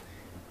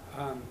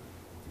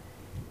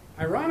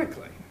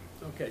 Ironically,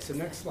 okay, so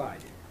next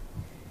slide.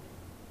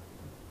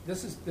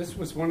 This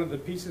was one of the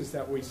pieces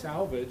that we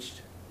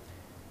salvaged.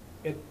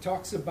 It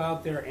talks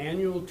about their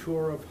annual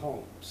tour of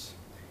homes.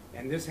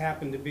 And this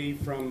happened to be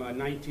from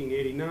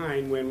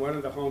 1989, when one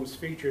of the homes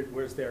featured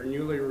was their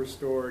newly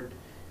restored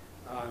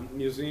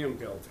museum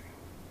building.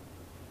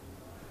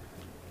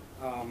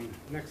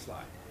 Next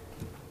slide.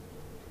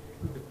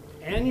 The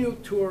annual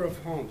tour of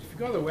homes. If you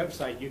go to the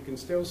website, you can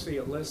still see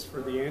a list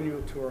for the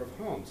annual tour of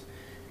homes.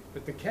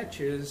 But the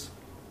catch is,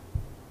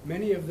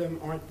 many of them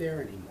aren't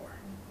there anymore.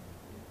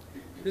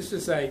 This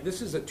is a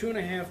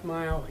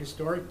 2.5-mile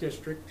historic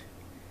district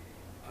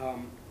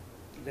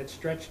that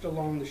stretched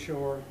along the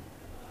shore.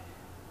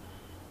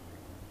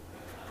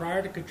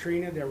 Prior to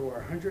Katrina, there were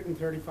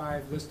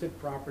 135 listed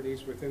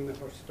properties within the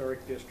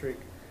historic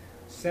district.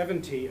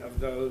 70 of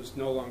those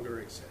no longer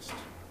exist.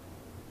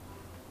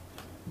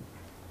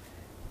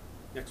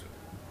 Next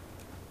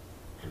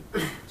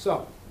one.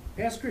 So,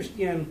 Pass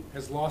Christian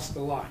has lost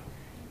a lot.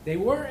 They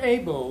were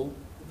able,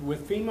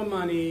 with FEMA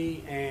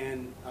money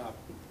and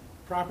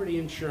property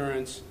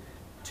insurance,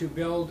 to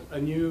build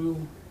a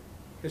new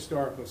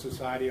historical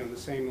society on the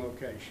same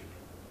location.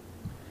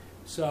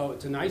 So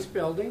it's a nice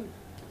building.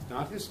 It's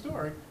not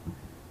historic,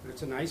 but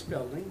it's a nice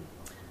building.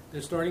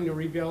 They're starting to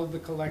rebuild the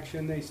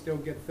collection. They still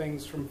get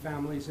things from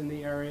families in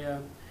the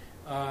area.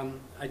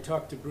 I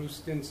talked to Bruce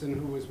Stinson,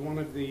 who was one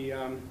of the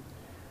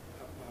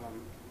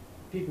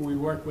people we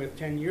worked with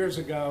 10 years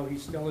ago.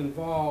 He's still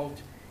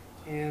involved,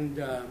 and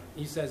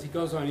he says he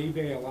goes on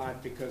eBay a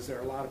lot because there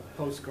are a lot of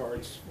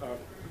postcards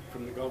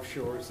from the Gulf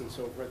Shores and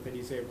so forth that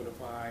he's able to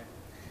buy.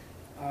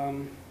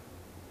 So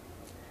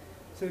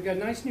they've got a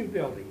nice new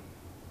building.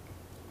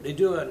 They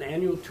do an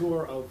annual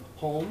tour of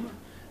home,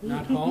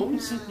 not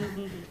homes.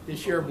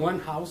 This year,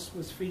 one house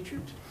was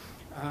featured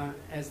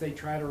as they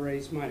try to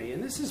raise money.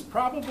 And this is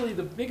probably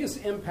the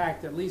biggest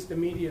impact, at least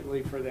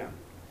immediately, for them.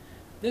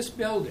 This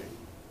building,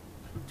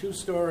 2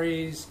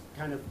 stories,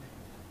 kind of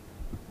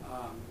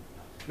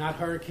not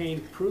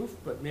hurricane-proof,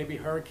 but maybe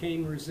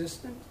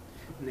hurricane-resistant,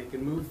 and they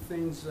can move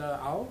things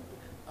out.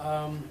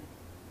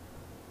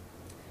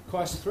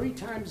 Costs 3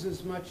 times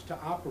as much to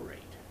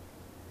operate.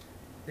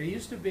 They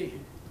used to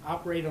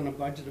operate on a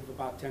budget of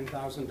about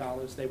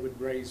 $10,000 they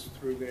would raise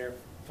through their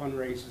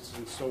fundraisers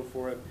and so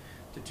forth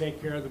to take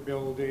care of the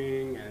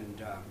building and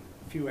a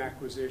few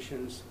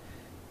acquisitions.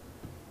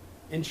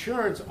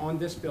 Insurance on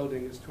this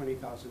building is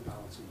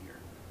 $20,000 a year.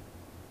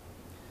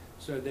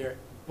 So their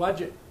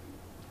budget,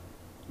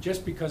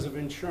 just because of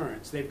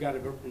insurance, they've got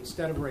to,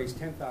 instead of raise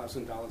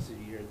 $10,000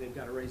 a year, they've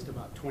got to raise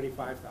about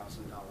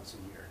 $25,000 a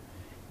year.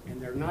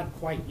 And they're not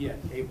quite yet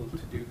able to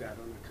do that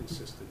on a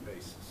consistent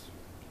basis.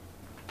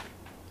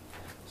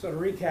 So to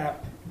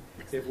recap,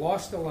 they've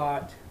lost a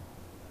lot.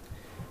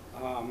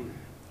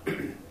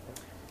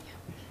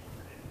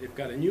 They've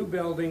got a new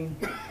building.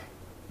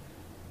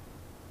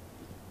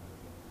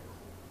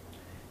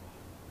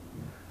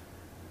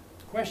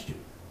 Question: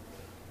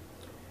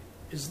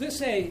 is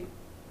this a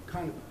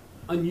kind of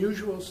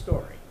unusual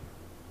story?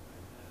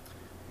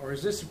 Or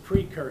is this a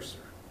precursor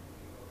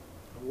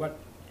of what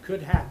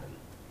could happen?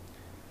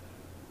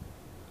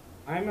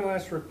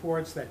 IMLS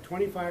reports that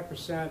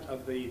 25%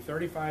 of the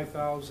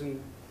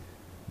 35,000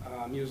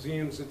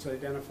 museums it's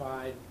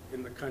identified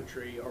in the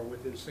country are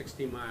within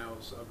 60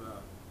 miles of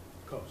a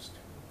coast.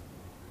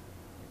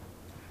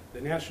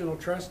 The National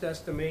Trust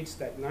estimates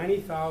that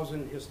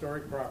 90,000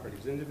 historic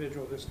properties,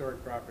 individual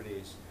historic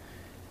properties,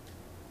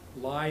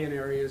 lie in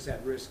areas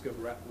at risk of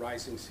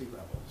rising sea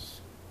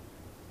levels.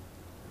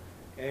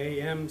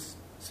 AAM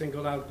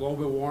singled out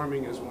global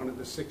warming as one of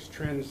the 6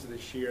 trends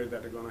this year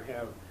that are going to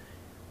have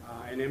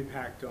an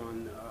impact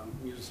on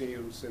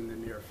museums in the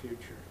near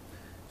future.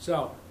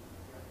 So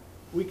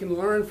we can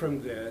learn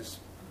from this.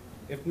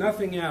 If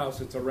nothing else,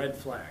 it's a red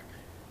flag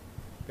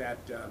that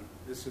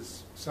this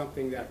is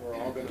something that we're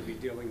all going to be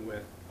dealing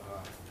with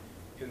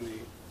in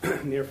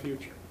the near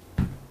future.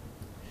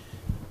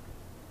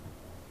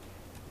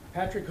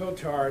 Patrick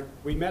Hotard,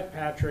 we met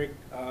Patrick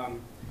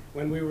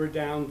when we were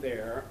down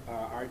there.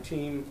 Our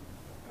team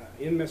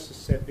in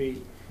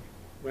Mississippi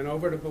went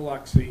over to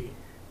Biloxi,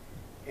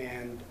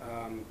 and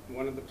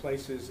one of the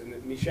places,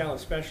 and Michelle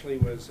especially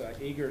was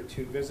eager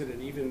to visit it,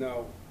 even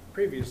though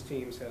previous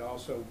teams had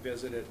also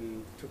visited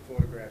and took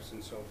photographs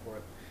and so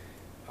forth.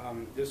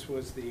 This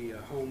was the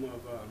home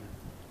of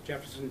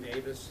Jefferson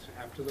Davis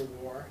after the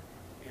war,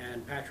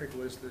 and Patrick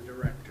was the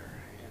director,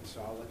 and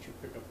so I'll let you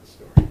pick up the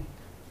story.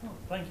 Oh,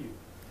 thank you.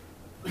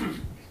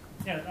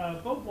 Yeah,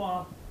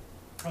 Beauvoir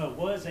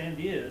was and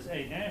is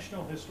a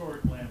National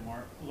Historic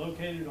Landmark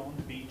located on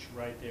the beach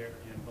right there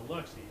in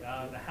Biloxi.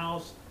 The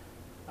house,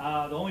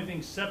 the only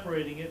thing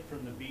separating it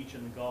from the beach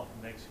in the Gulf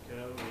of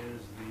Mexico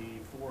is the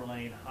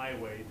 4-lane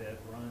highway that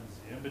runs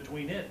in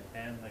between it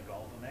and the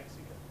Gulf of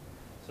Mexico.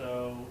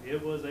 So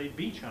it was a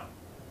beach home.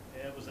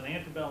 It was an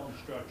antebellum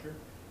structure,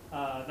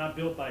 not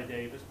built by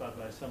Davis, but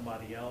by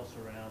somebody else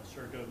around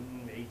circa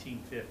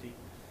 1850.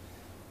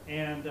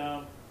 And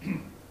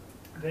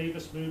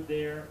Davis moved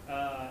there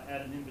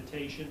at an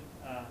invitation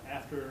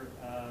after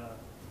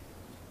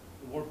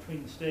the war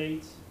between the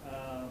states,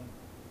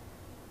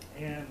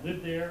 and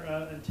lived there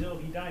until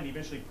he died. He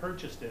eventually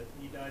purchased it.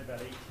 He died about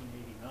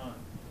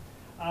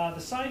 1889.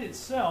 The site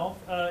itself,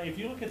 if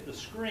you look at the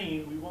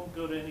screen, we won't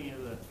go to any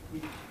of the,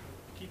 we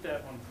keep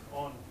that one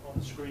on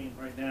the screen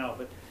right now,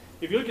 but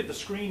if you look at the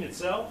screen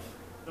itself,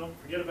 don't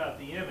forget about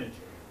the image.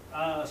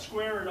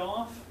 Square it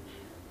off,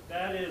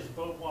 that is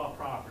Beauvoir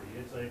property.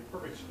 It's a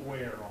perfect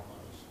square almost.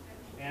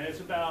 And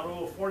it's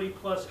about 40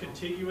 plus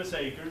contiguous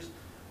acres.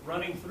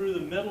 Running through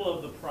the middle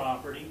of the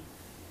property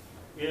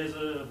is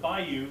a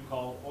bayou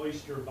called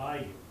Oyster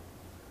Bayou.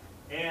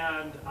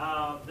 And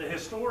the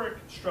historic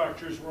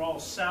structures were all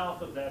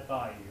south of that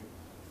bayou,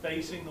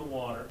 facing the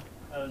water.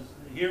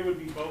 Here would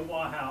be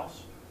Beauvoir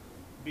House,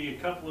 be a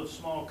couple of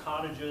small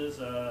cottages,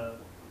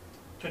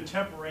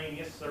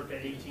 contemporaneous, circa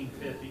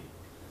 1850.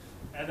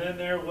 And then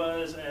there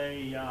was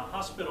a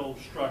hospital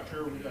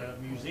structure, a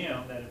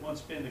museum that had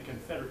once been the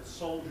Confederate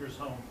Soldiers'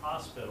 Home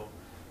Hospital,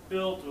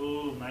 built,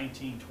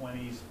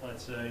 1920s,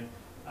 let's say,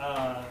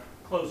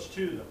 close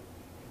to them.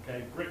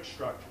 Okay, brick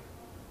structure,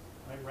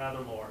 right, rather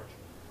large.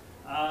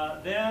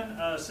 Then,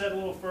 set a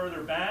little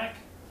further back,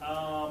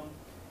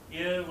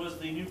 it was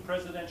the new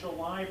presidential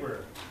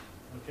library,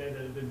 okay,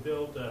 that had been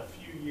built a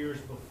few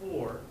years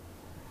before,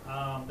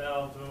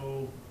 about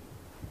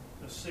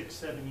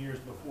 6-7 years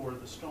before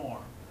the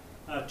storm.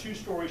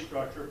 2-story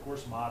structure, of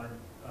course, modern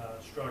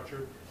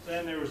structure.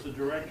 Then there was the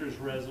director's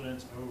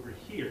residence over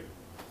here.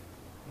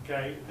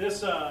 Okay,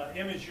 this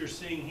image you're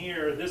seeing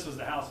here, this is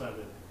the house I lived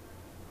in,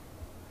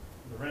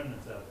 the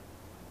remnants of it.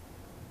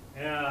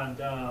 And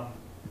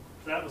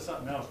that was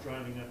something else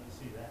driving up to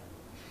see that.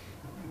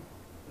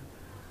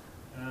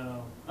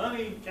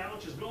 Honey,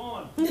 couch is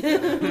gone.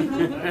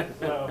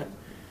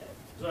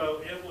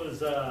 So it was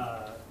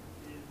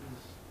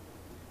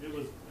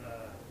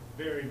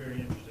very, very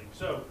interesting.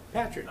 So,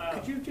 Patrick,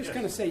 could you just yes.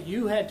 kind of say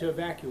you had to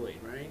evacuate,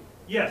 right?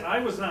 Yes, I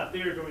was not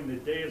there during the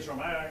day of the storm.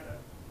 I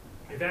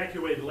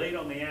evacuated late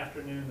on the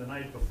afternoon the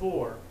night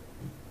before,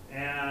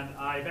 and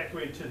I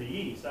evacuated to the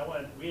east.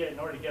 We had in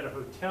order to get a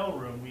hotel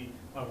room.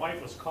 My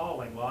wife was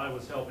calling while I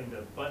was helping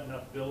to button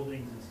up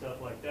buildings and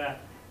stuff like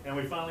that, and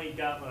we finally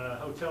got a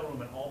hotel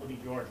room in Albany,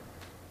 Georgia.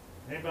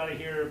 Anybody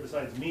here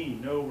besides me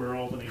know where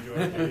Albany,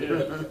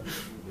 Georgia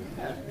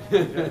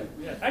is?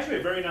 Yeah, actually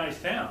a very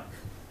nice town.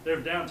 Their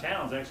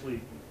downtown's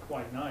actually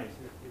quite nice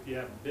if you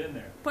haven't been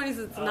there. Point is,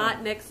 it's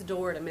not next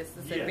door to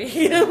Mississippi.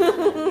 Yeah,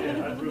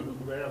 I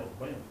drove right out of the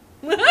plane.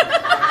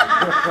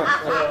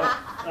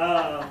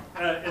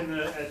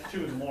 At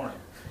 2 in the morning.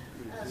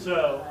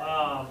 So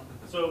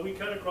we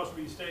cut across.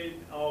 We stayed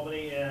in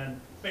Albany,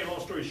 and to make a long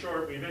story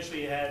short, we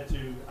eventually I had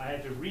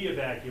to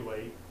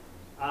re-evacuate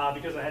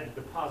because I had to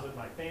deposit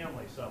my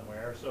family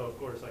somewhere. So of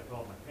course I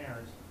called my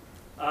parents.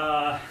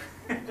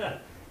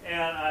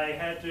 And I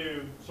had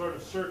to sort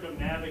of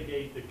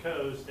circumnavigate the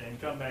coast and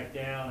come back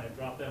down and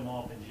drop them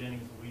off in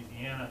Jennings,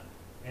 Louisiana.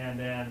 And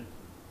then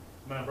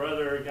my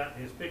brother got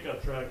in his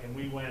pickup truck, and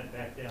we went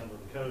back down to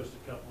the coast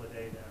a couple of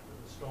days after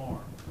the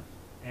storm,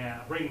 and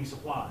bringing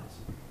supplies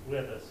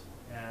with us.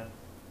 And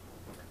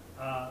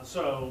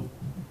so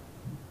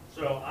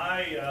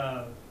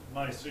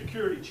my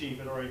security chief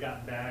had already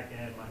gotten back,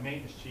 and my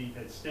maintenance chief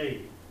had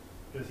stayed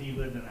because he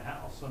lived in a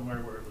house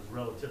somewhere where it was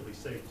relatively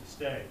safe to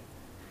stay.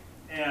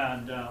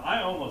 And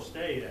I almost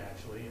stayed,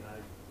 actually, and I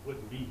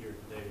wouldn't be here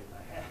today if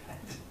I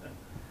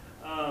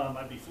had.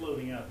 I'd be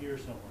floating out here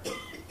somewhere.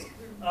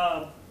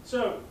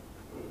 So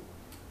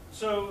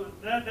So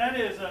that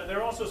is, there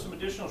are also some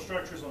additional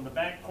structures on the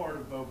back part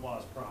of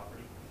Beauvois'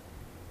 property.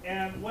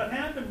 And what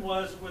happened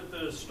was with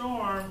the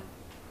storm,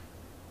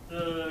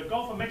 the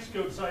Gulf of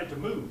Mexico decided to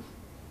move,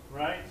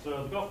 right?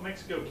 So the Gulf of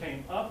Mexico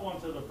came up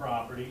onto the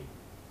property,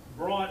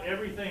 brought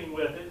everything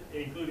with it,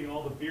 including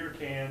all the beer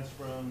cans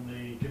from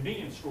the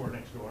convenience store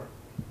next door,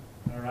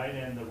 all right,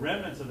 and the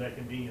remnants of that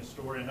convenience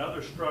store and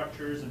other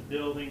structures and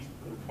buildings,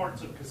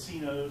 parts of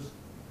casinos,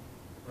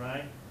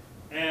 right?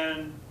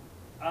 And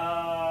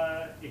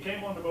it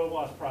came onto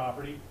Beauvois'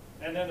 property,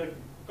 and then the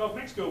Gulf of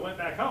Mexico went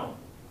back home,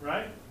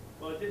 right?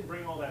 Well, it didn't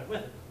bring all that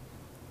with it.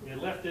 It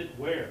left it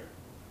where?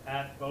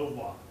 At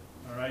Beauvois.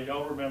 All right,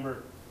 y'all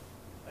remember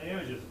the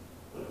images.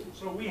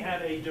 So we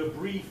had a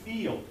debris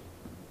field,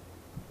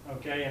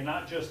 okay, and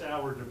not just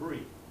our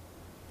debris.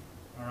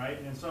 All right,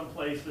 and in some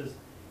places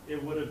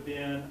it would have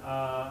been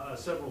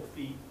several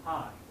feet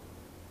high.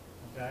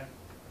 Okay,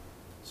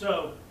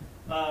 so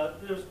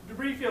the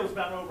debris field is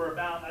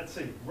about, I'd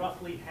say,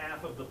 roughly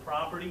half of the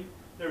property.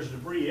 There's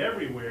debris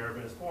everywhere,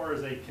 but as far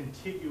as a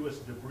contiguous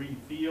debris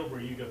field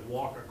where you could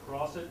walk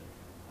across it,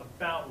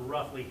 about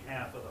roughly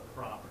half of the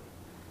property.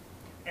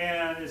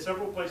 And in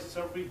several places,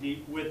 several feet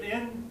deep,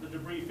 within the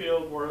debris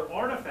field were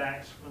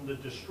artifacts from the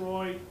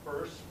destroyed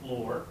first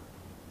floor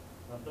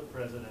of the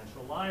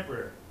Presidential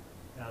Library.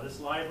 Now,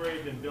 this library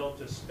had been built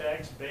to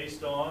specs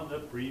based on the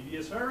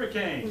previous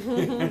hurricane,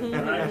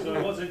 right? So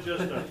it wasn't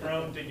just a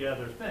thrown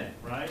together thing,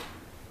 right?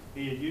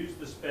 He had used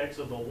the specs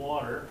of the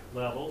water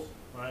levels,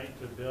 right,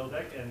 to build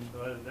that, and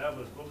that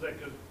was, what was that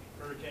good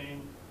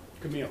hurricane?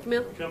 Camille,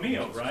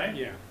 right?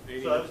 Yeah.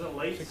 So that was in the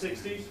late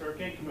 60s,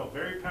 Hurricane Camille.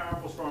 Very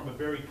powerful storm, but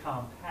very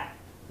compact,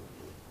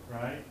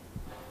 right?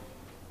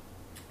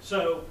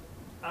 So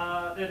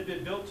it had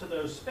been built to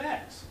those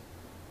specs,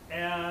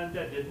 and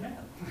that didn't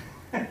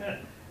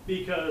happen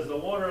because the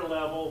water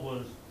level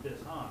was this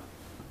high,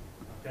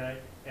 okay?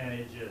 And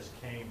it just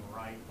came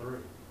right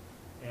through,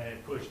 and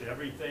it pushed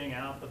everything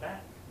out the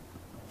back,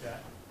 okay?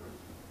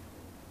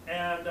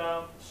 And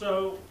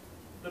so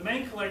the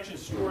main collection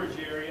storage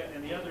area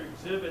and the other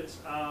exhibits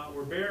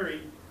were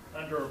buried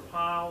under a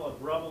pile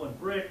of rubble and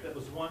brick that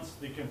was once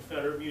the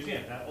Confederate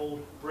Museum, that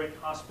old brick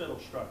hospital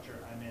structure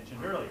I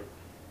mentioned earlier.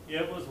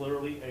 It was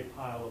literally a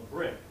pile of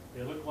brick.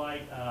 It looked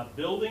like a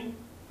building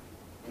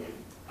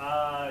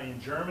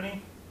in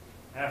Germany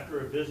after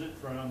a visit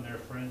from their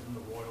friends in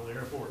the Royal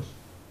Air Force.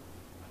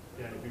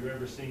 Okay, if you've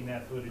ever seen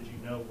that footage,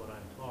 you know what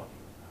I'm talking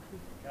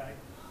about.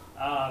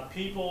 Okay?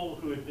 People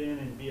who had been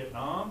in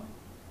Vietnam,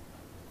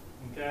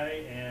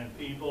 okay, and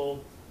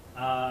people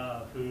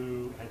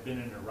who had been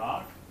in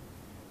Iraq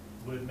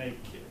would make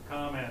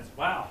comments,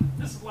 wow,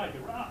 this is like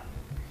Iraq,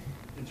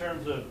 in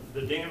terms of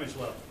the damage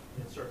level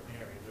in certain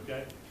areas,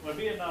 okay? When a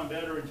Vietnam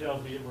veteran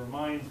tells me it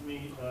reminds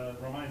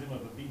him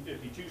of a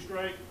B-52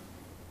 strike,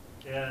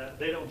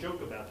 they don't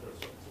joke about those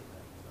sorts of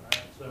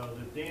things, all right? So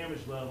the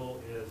damage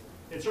level is,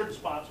 in certain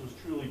spots, was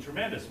truly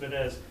tremendous, but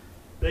as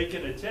they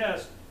can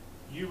attest,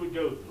 you would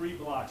go 3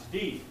 blocks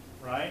deep,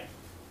 right,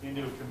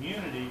 into a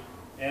community,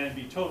 and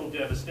be total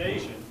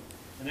devastation,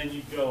 and then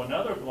you'd go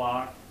another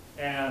block,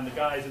 and the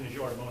guy's in his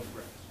yard mowing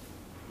grass,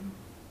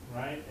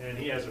 right? And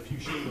he has a few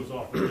shingles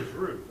off of his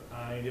roof.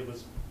 It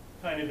was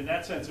kind of, in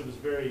that sense,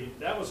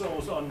 that was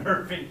almost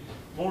unnerving,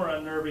 more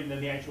unnerving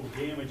than the actual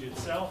damage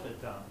itself had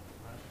done.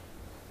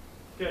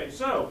 Right? Okay,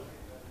 so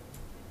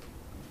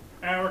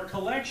our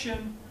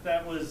collection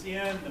that was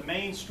in the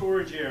main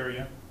storage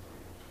area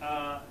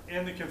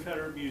in the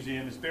Confederate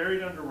Museum is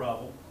buried under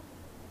rubble.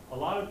 A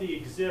lot of the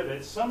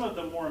exhibits, some of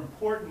the more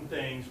important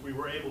things we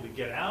were able to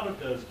get out of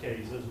those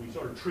cases, we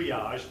sort of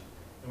triaged,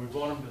 and we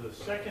brought them to the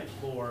second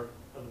floor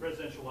of the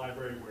Presidential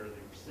Library where they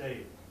were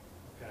saved,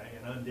 okay,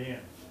 and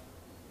undamaged.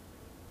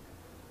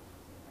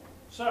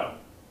 So,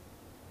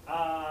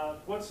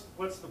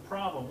 what's the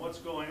problem? What's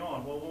going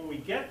on? Well, when we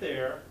get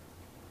there,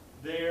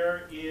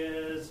 there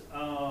is,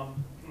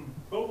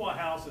 Beauvois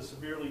House is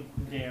severely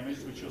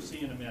damaged, which you'll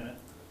see in a minute,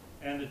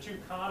 and the 2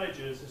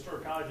 cottages,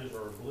 historic cottages,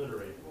 are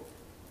obliterated.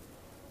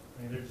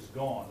 I mean, they're just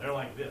gone. They're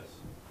like this.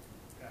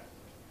 Okay.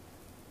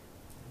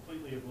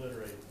 Completely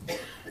obliterated.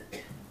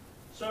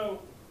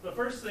 So the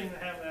first thing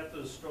that happened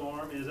after the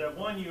storm is that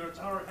one, you're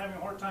having a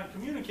hard time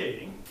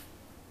communicating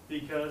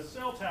because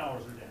cell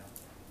towers are down.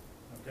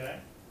 Okay?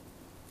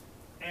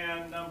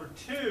 And number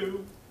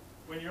 2,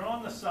 when you're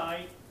on the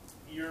site,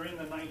 you're in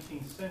the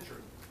 19th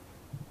century.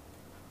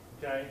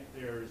 Okay?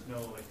 There's no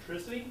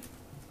electricity.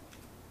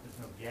 There's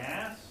no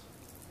gas.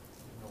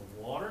 There's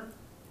no water.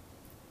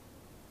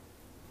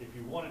 If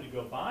you wanted to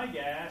go buy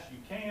gas, you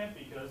can't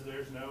because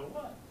there's no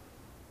what?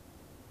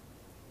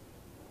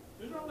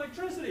 There's no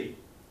electricity.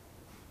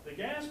 The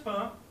gas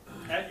pump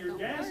at your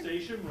gas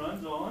station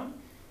runs on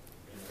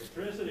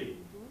electricity.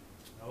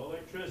 No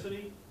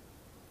electricity,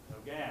 no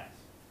gas.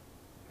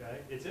 Okay?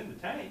 It's in the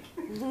tank.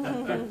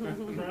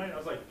 Right? I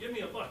was like, give me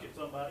a bucket,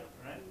 somebody.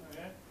 Right?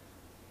 Okay?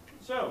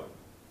 So,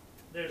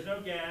 there's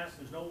no gas,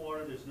 there's no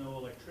water, there's no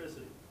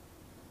electricity.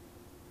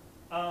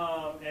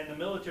 And the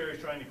military is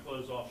trying to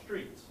close off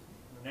streets.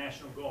 The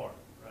National Guard,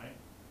 right?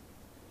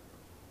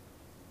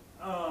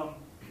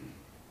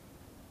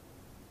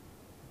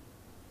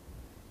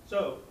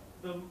 So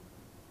the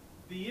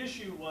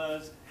issue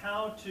was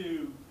how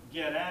to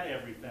get at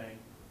everything,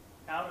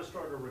 how to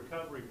start a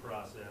recovery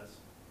process,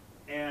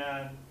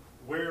 and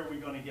where are we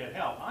going to get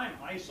help? I'm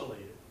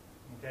isolated,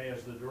 okay,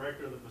 as the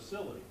director of the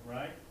facility,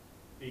 right?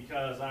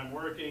 Because I'm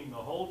working the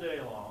whole day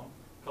long,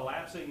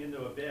 collapsing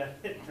into a bed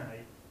at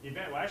night.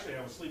 Well, actually,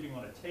 I was sleeping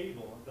on a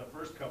table the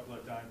first couple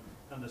of times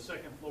on the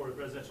second floor of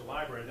the residential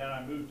library. Then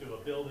I moved to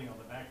a building on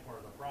the back part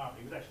of the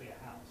property. It was actually a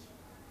house.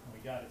 And we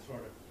got it sort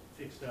of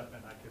fixed up,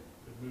 and I could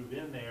move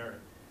in there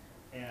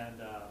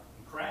and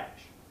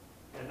crash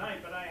at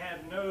night. But I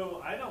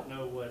don't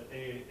know what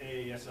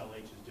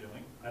AASLH is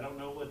doing. I don't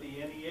know what the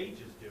NEH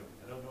is doing.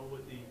 I don't know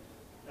what the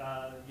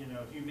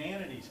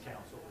Humanities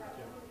Council is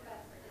doing.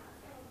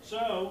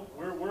 So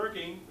we're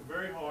working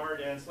very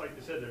hard, and it's like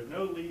I said, there's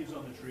no leaves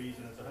on the trees,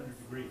 and it's 100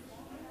 degrees,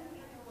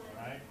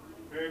 right?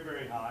 Very,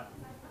 very hot.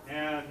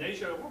 And they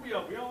show, where we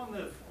all? Y'all in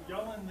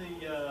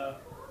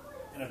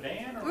a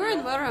van? Or We're in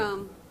the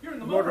motorhome. You're in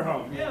the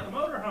motorhome. Yeah, the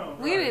motorhome.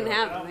 We didn't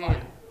have the van.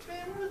 Like,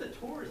 man, what are the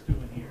tourists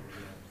doing here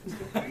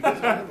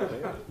again?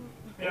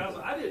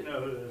 I didn't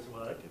know who this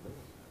was.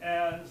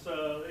 And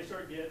so they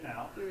start getting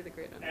out. You were the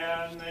great one.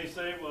 And they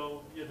say,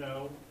 well,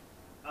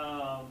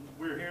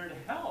 we're here to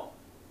help.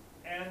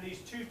 And these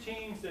two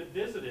teams that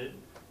visited,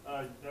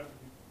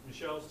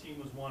 Michelle's team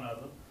was one of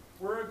them,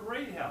 were a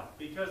great help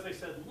because they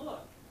said,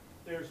 look,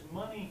 there's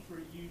money for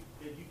you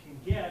that you can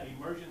get,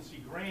 emergency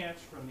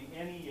grants from the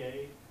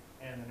NEA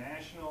and the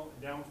National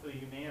Endowment for the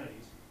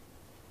Humanities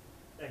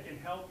that can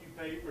help you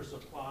pay for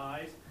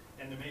supplies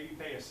and to maybe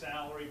pay a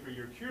salary for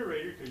your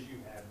curator because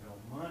you have no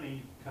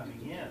money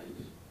coming in.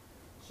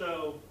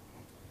 So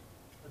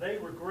they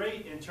were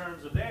great in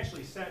terms of, they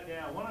actually sat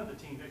down, one of the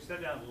teams, they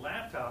sat down at the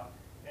laptop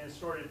and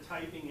started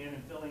typing in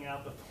and filling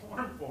out the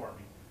form for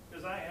me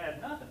because I had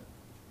nothing.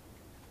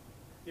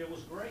 It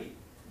was great.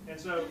 And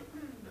so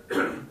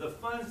the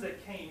funds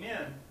that came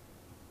in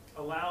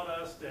allowed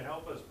us to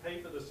help us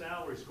pay for the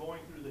salaries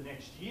going through the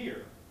next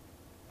year,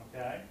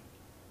 okay?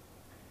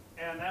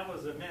 And that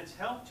was immense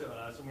help to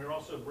us, and we were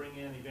also bringing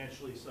in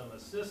eventually some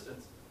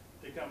assistants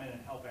to come in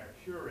and help our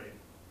curator.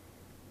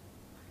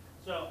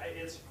 So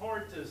it's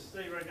hard to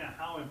say right now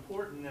how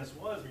important this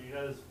was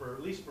because,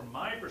 at least from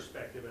my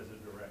perspective as a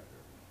director,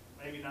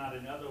 maybe not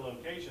in other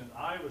locations,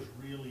 I was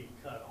really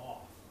cut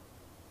off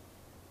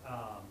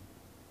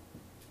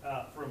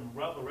from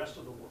the rest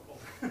of the world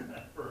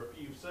for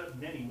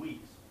many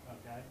weeks.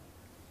 Okay.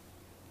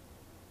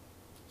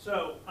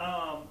 So,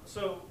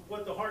 so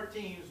what the Heart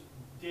teams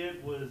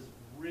did was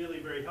really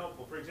very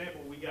helpful. For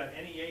example, we got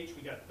NEH,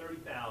 we got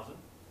 30,000,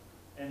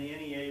 and the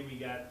NEA we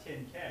got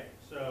 10K.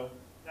 So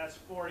that's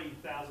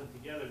 40,000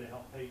 together to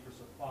help pay for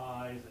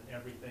supplies and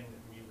everything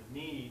that we would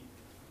need,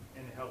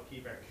 and to help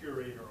keep our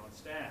curator on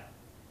staff.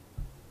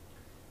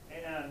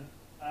 And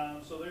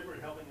so they were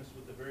helping us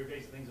with the very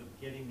basic things of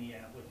getting the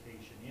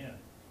application in.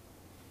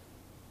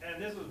 And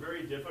this was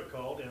very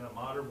difficult in a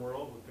modern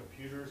world with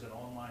computers and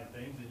online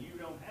things, and you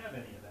don't have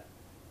any of that.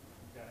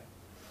 Okay.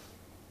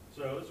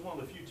 So this is one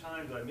of the few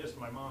times I missed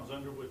my mom's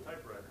Underwood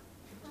typewriter.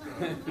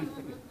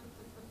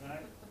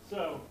 Right?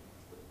 So,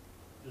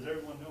 does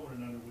everyone know what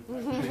an Underwood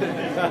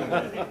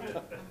typewriter is?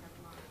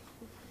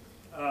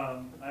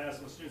 I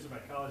asked my students in my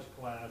college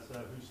class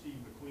who Steve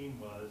McQueen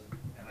was,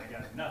 and I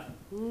got nothing.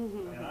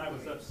 And I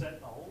was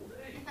upset the whole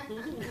day.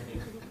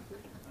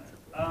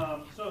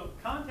 So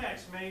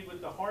contacts made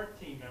with the Heart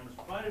team members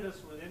provided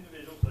us with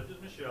individuals such as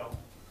Michelle,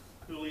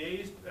 who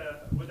liaised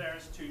with our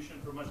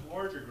institution for much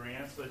larger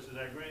grants, such as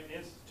our grant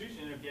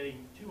institution of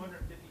getting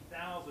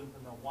 $250,000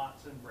 from the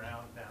Watson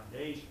Brown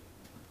Foundation,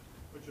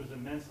 which was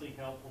immensely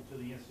helpful to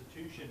the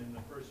institution in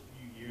the first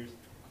few years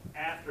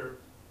after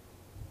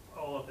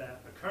all of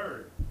that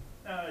occurred.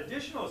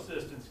 Additional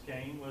assistance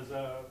came was,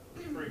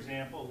 for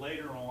example,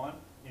 later on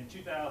in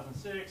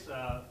 2006,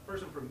 a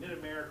person from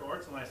Mid-America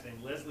Arts and Life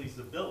named Leslie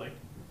Zabilik,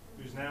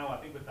 who's now, I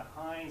think, with the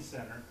Heinz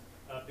Center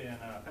up in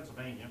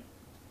Pennsylvania,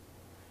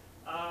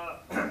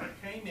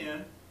 came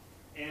in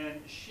and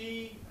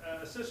she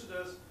assisted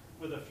us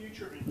with a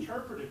future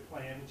interpretive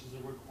plan, which is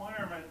a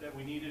requirement that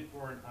we needed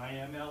for an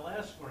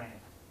IMLS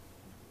grant.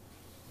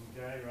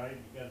 Okay, right?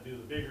 You got to do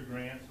the bigger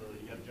grant, so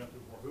you got to jump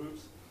through more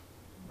hoops.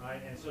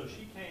 Right, and so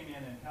she came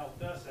in and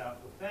helped us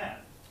out with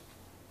that.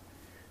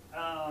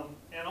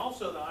 And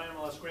also the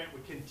IMLS grant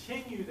would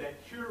continue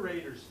that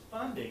curator's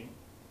funding,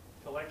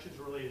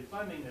 collections-related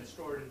funding that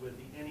started with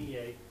the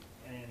NEA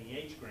and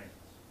NEH grants.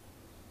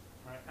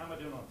 All right, how am I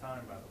doing on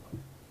time, by the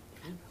way?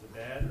 Is it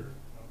bad? Or?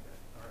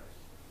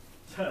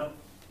 Okay, all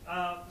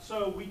right.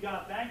 So we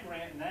got that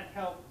grant, and that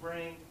helped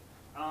bring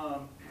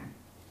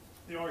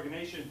the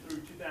organization through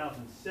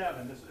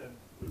 2007. This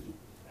was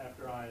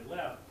after I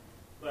left,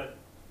 but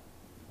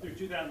through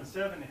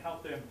 2007 to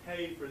help them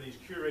pay for these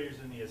curators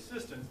and the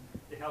assistants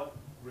to help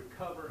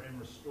recover and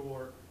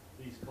restore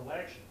these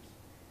collections.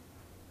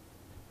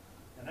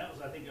 And that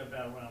was, I think,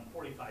 about around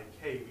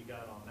 $45K we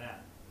got on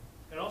that.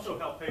 It also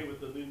helped pay with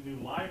the new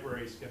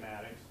library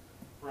schematics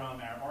from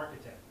our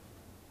architect.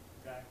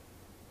 Okay?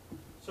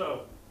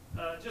 So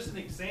just an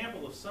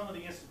example of some of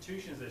the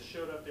institutions that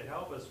showed up to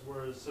help us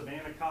was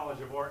Savannah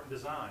College of Art and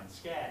Design,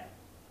 SCAD,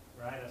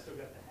 right? I still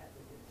got the hat.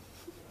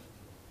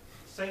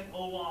 St.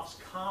 Olaf's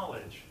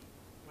College,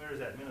 where is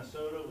that?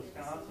 Minnesota,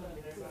 Wisconsin?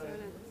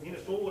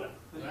 Minnesota,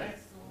 right?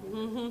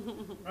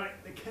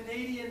 Right, the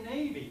Canadian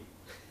Navy.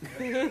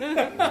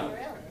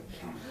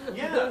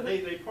 Yeah,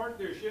 they parked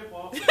their ship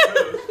off the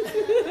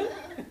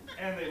coast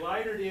and they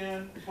lightered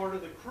in part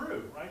of the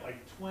crew, right?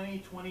 Like 20,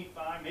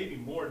 25, maybe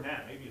more than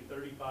that, maybe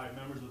 35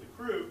 members of the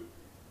crew.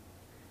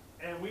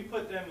 And we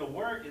put them to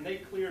work and they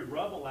cleared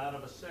rubble out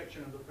of a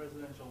section of the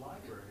presidential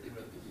library with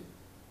us.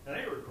 And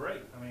they were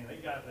great. I mean, they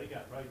got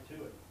right to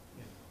it.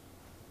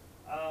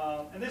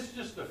 And this is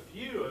just a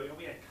few. I mean,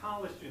 we had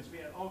college students. We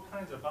had all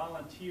kinds of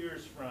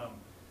volunteers from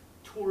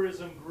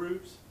tourism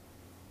groups,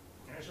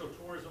 national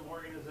tourism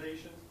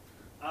organizations.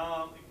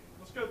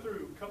 Let's go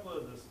through a couple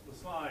of the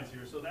slides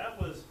here. So that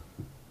was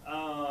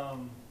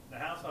the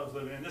house I was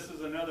living in. This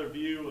is another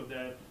view of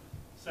that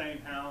same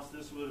house.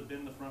 This would have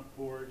been the front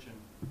porch.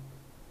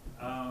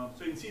 And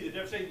so you can see the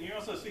devastation. You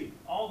also see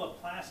all the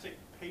plastic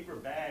paper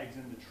bags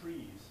in the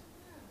trees.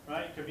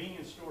 Right?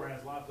 Convenience store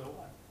has lots of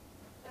what?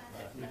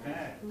 Plastic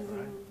bags,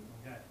 right?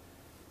 Okay.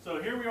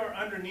 So here we are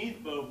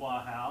underneath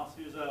Beauvoir House.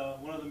 Here's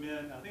one of the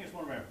men, I think it's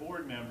one of our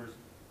board members,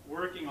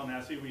 working on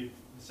that. See, we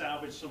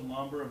salvaged some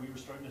lumber and we were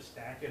starting to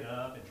stack it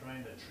up and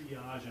trying to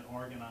triage and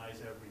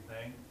organize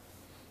everything.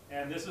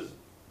 And this is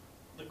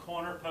the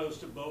corner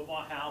post of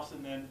Beauvoir House,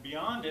 and then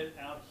beyond it,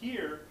 out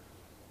here,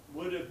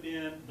 would have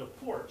been the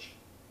porch.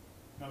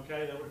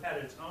 Okay, that would have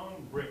had its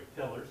own brick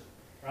pillars,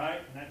 right?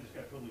 And that just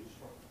got totally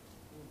destroyed.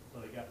 So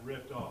they got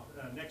ripped off.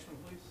 Next one,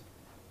 please.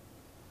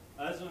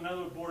 This is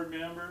another board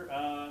member,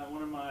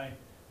 one of my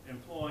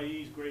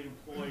employees, great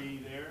employee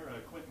there,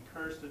 Quentin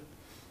Kirsten,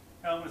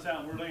 helping us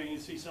out. And we're looking, you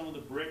see some of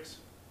the bricks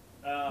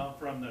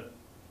from the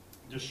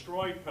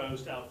destroyed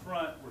post out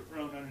front were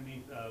thrown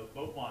underneath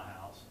Beauvoir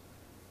House.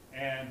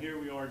 And here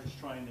we are just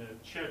trying to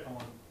check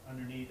on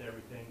underneath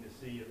everything to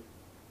see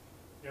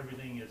if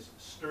everything is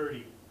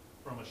sturdy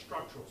from a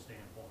structural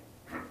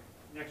standpoint.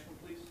 Next one,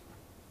 please.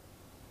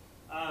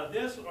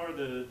 This are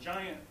the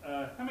giant,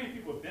 how many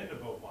people have been to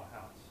Beauvoir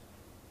House?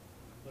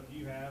 But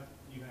you have?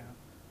 You have?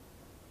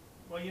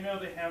 Well, you know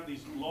they have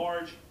these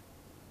large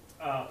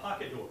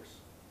pocket doors,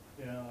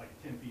 you know, like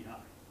 10 feet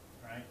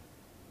high, right?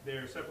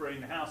 They're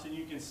separating the house, and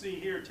you can see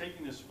here,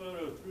 taking this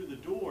photo through the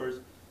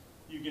doors,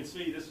 you can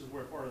see this is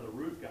where part of the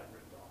roof got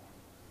ripped off.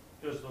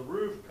 Because the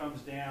roof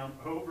comes down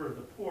over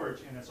the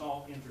porch, and it's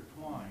all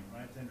intertwined,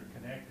 right? It's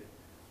interconnected.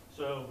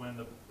 So when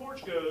the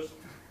porch goes,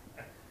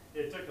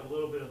 it took a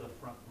little bit of the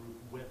front roof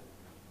with it.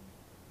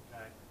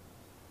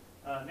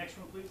 Okay. Next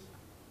one, please.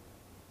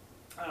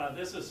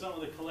 This is some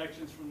of the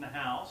collections from the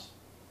house,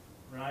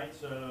 right?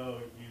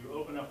 So you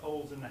open up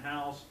holes in the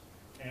house,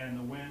 and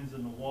the winds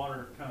and the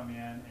water come in,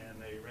 and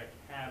they wreak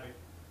havoc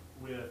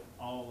with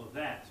all of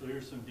that. So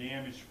here's some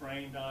damaged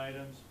framed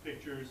items,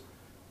 pictures,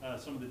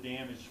 some of the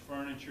damaged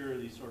furniture,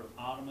 these sort of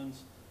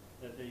ottomans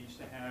that they used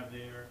to have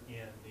there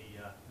in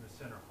the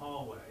center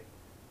hallway,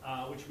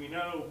 which we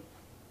know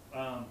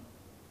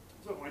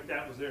something like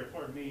that was there,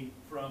 pardon me,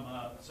 from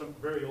some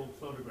very old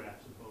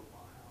photographs of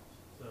Beauvoir House.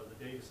 So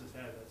the Davises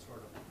had that sort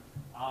of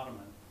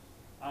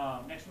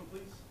ottoman. Next one,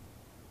 please.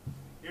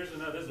 Here's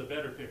another, this is a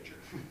better picture,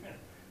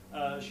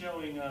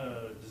 showing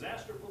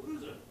Disaster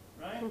Palooza,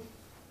 right?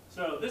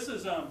 So this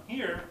is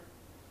here,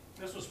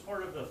 this was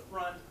part of the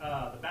front,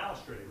 the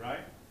balustrade,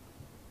 right?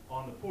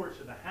 On the porch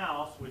of the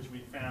house, which we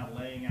found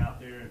laying out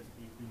there, and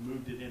we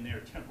moved it in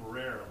there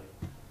temporarily.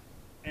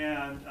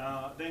 And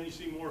then you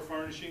see more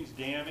furnishings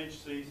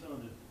damaged. See some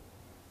of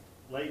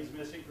the legs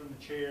missing from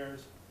the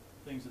chairs,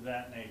 things of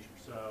that nature.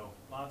 So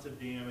lots of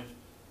damage.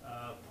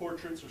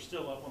 Portraits are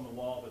still up on the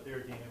wall, but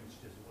they're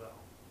damaged as well.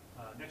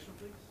 Next one,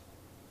 please.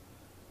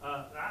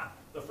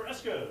 The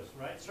frescoes,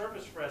 right?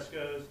 Surface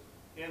frescoes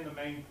in the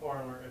main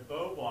parlor at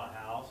Beauvoir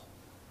House.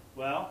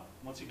 Well,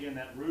 once again,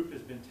 that roof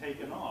has been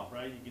taken off,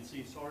 right? You can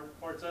see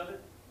parts of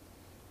it,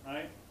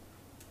 right?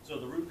 So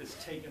the roof is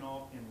taken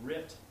off and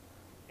ripped.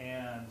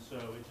 And so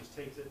it just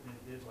takes it and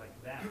it is like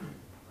that,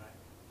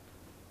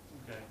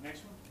 right? Okay,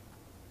 next one.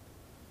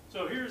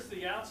 So here's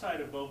the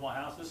outside of Beauvoir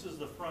House. This is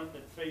the front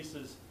that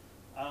faces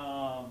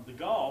the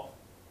Gulf.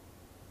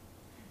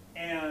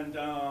 And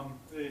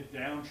the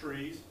down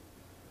trees,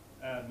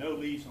 no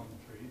leaves on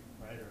the trees,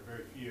 right, or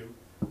very few.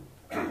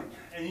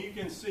 And you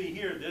can see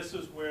here, this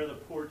is where the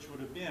porch would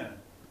have been.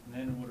 And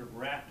then it would have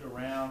wrapped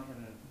around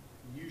in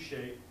a U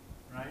shape,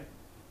 right,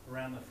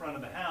 around the front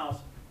of the house.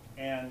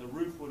 And the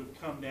roof would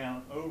have come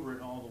down over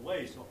it all the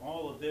way. So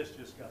all of this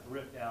just got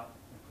ripped out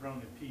and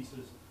thrown in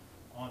pieces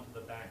onto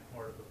the back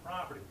part of the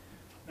property.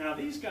 Now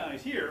these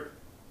guys here,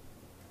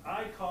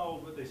 I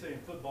called what they say in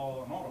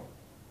football an audible.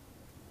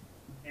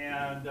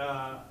 And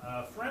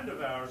a friend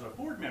of ours, a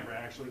board member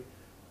actually,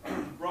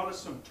 brought us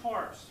some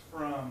tarps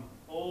from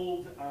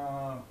old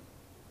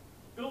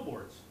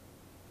billboards,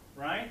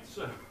 right?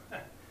 So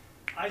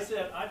I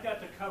said, I've got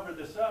to cover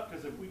this up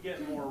because if we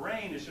get more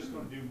rain, it's just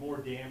going to do more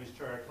damage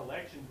to our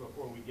collections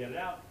before we get it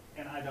out.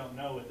 and I don't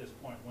know at this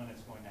point when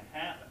it's going to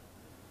happen.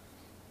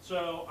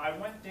 So I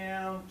went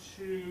down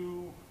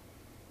to,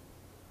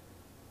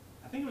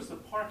 I think it was the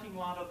parking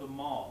lot of the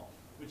mall,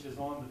 which is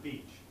on the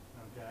beach,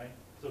 okay?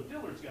 So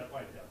Dillard's got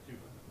wiped out too.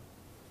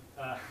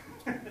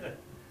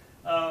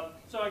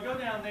 So I go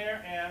down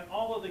there, and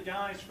all of the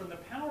guys from the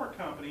power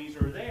companies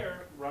are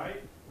there,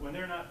 right? When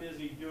they're not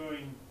busy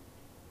doing,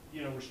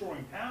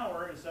 restoring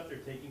power and stuff, they're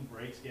taking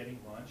breaks, getting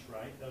lunch,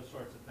 right? Those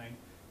sorts of things.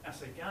 I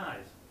said,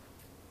 guys,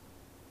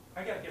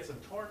 I got to get some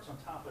tarps on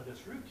top of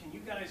this roof. Can you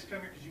guys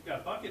come here, because you've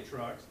got bucket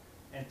trucks,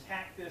 and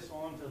tack this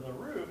onto the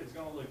roof? It's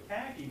going to look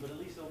tacky, but at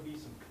least there'll be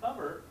some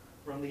cover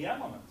from the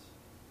elements.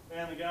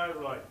 And the guys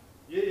were like,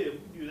 yeah, we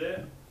can do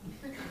that.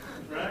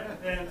 Right?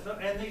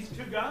 And these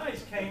two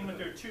guys came with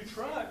their two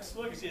trucks.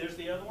 Look, you see, there's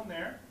the other one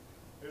there.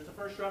 There's the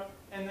first truck.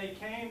 And they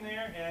came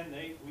there, and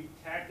we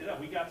tacked it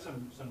up. We got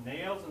some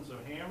nails and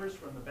some hammers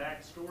from the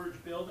back storage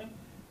building,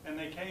 and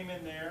they came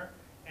in there,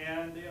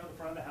 and the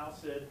front of the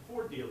house said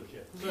Ford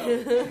dealership. So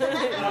it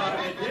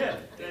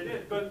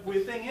did. But the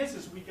thing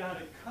is we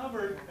got it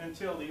covered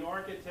until the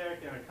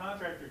architect and a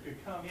contractor could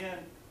come in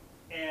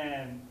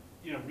and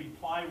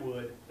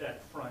re-plywood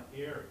that front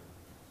area.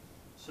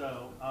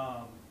 So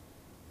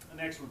the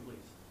next one, please.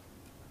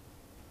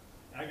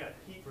 I got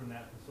heat from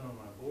that from some of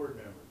my board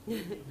members. What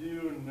are you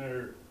doing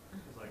there?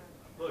 It's like,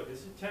 look, this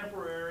is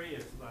temporary.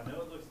 I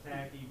know it looks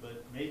tacky,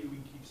 but maybe we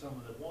can keep some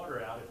of the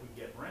water out if we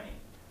get rain.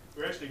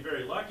 We're actually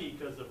very lucky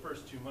because the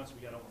first 2 months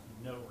we got almost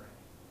no rain.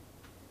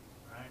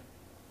 Right?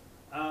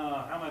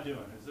 How am I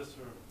doing? Is this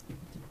for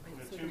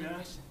 2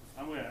 minutes?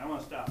 I'm going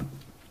to stop.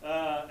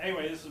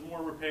 Anyway, this is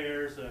more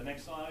repairs.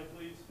 Next slide,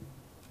 please.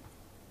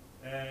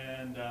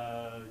 And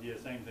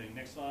same thing.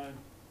 Next slide.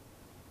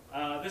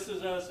 This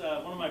is us.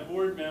 One of my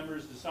board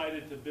members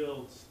decided to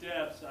build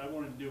steps. I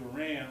wanted to do a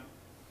ramp,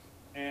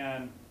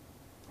 and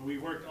we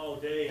worked all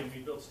day, and we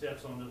built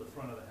steps onto the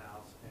front of the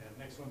house. And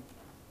next one.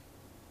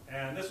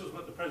 And this was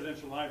what the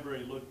presidential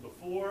library looked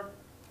before.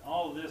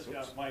 All of this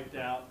got wiped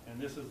out, and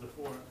this is the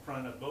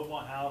front of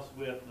Beauvoir House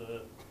with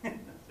the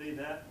see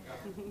that,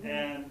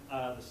 and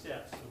the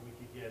steps so we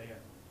could get in.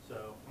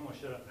 So I'm going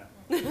to shut up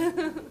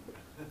now.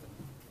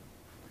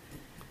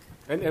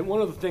 And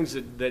one of the things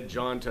that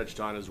John touched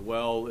on as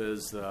well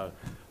is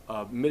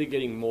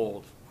mitigating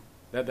mold.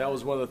 That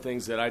was one of the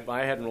things that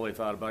I hadn't really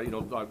thought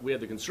about. We had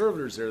the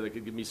conservators there that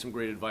could give me some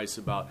great advice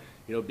about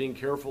being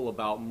careful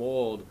about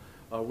mold.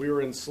 We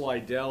were in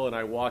Slidell, and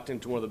I walked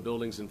into one of the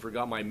buildings and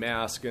forgot my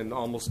mask and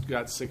almost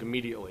got sick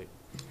immediately.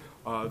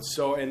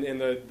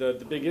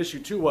 The big issue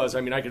too was,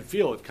 I could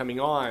feel it coming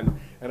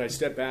on, and I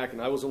stepped back,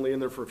 and I was only in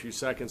there for a few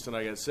seconds, and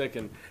I got sick.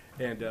 And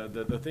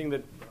the thing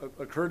that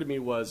occurred to me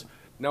was,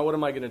 now what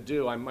am I going to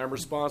do? I'm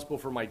responsible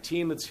for my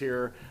team that's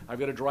here. I've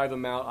got to drive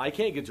them out. I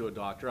can't get to a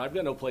doctor. I've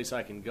got no place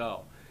I can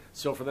go.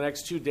 So for the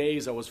next 2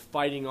 days, I was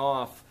fighting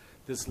off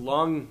this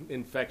lung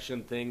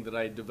infection thing that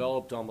I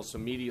developed almost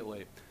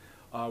immediately.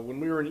 When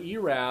we were in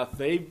Erath,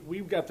 we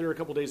got there a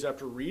couple days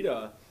after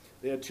Rita.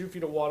 They had 2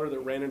 feet of water that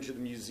ran into the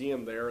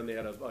museum there, and they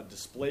had a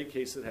display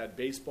case that had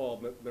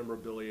baseball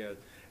memorabilia,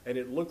 and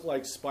it looked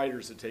like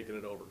spiders had taken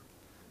it over.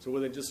 So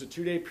within just a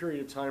 2-day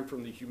period of time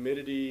from the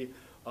humidity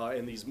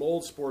and these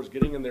mold spores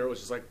getting in there, it was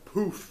just like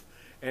poof,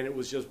 and it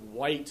was just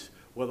white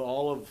with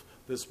all of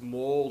this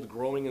mold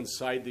growing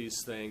inside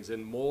these things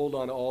and mold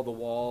on all the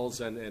walls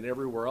and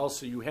everywhere else.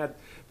 So you had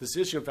this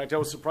issue. In fact, I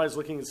was surprised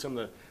looking at some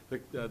of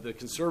the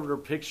conservator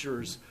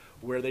pictures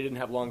where they didn't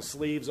have long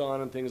sleeves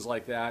on and things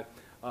like that.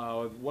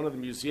 One of the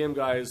museum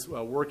guys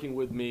working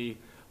with me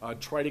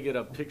tried to get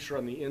a picture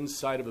on the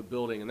inside of a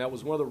building, and that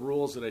was one of the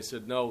rules that I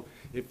said, no,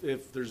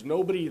 if there's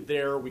nobody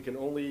there, we can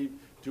only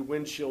do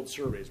windshield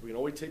surveys. We can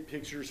only take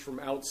pictures from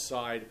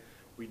outside.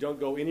 We don't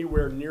go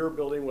anywhere near a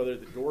building, whether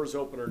the door's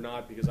open or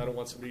not, because I don't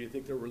want somebody to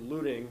think they were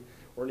looting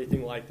or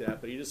anything like that.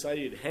 But he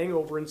decided he'd hang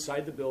over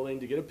inside the building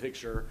to get a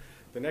picture.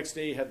 The next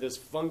day he had this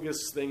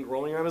fungus thing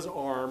growing on his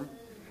arm,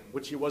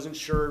 which he wasn't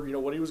sure,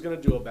 what he was going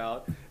to do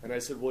about. And I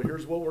said, well,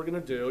 here's what we're going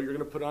to do. You're going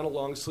to put on a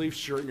long sleeve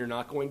shirt, and you're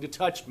not going to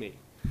touch me,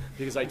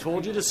 because I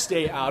told you to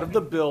stay out of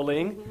the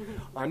building.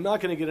 I'm not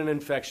going to get an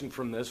infection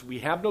from this. We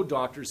have no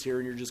doctors here,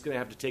 and you're just going to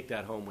have to take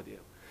that home with you.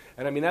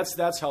 And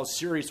that's how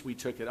serious we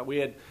took it. We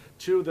had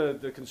 2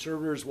 of the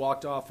conservators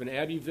walked off in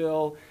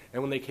Abbeville,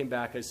 and when they came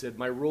back, I said,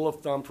 my rule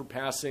of thumb for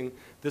passing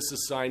this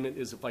assignment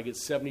is if I get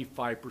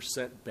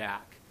 75%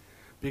 back,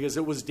 because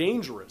it was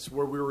dangerous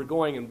where we were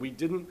going, and we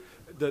didn't.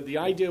 The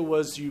idea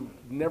was you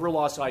never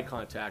lost eye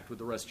contact with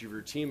the rest of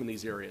your team in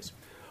these areas.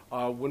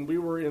 When we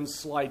were in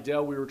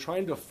Slidell, we were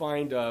trying to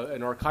find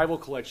an archival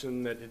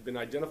collection that had been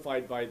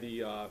identified by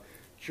the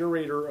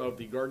curator of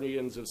the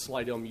Guardians of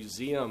Slidell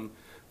Museum.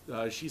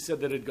 She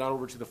said that it had gone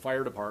over to the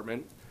fire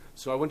department.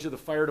 So I went to the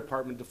fire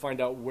department to find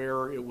out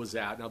where it was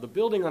at. Now, the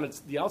building on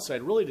the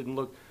outside really didn't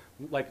look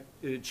like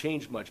it had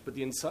changed much, but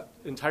the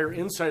entire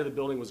inside of the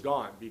building was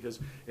gone because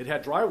it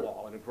had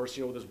drywall. And, of course,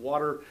 with this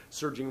water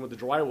surging with the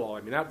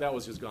drywall, that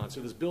was just gone. So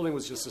this building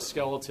was just a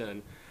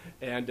skeleton.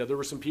 And there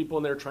were some people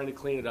in there trying to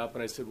clean it up,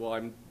 and I said, well,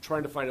 I'm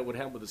trying to find out what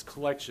happened with this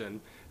collection.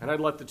 And I'd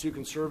left the two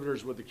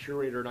conservators with the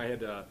curator, and I had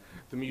the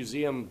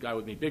museum guy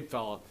with me, big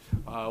fella,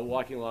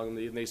 walking along,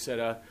 and they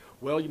said,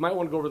 well, you might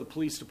want to go over to the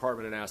police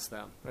department and ask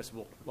them. I said,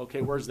 well,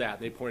 okay, where's that?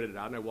 And they pointed it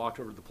out, and I walked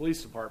over to the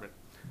police department.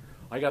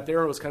 I got there,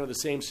 and it was kind of the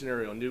same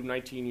scenario, new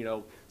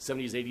 1970s,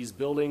 80s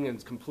building, and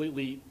it's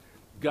completely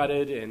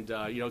gutted, and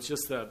it's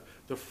just the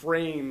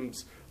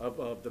frames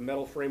of the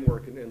metal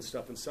framework and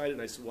stuff inside it.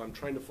 And I said, well, I'm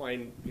trying to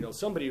find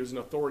somebody who's an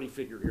authority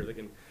figure here that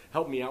can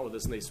help me out with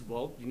this. And they said,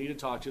 well, you need to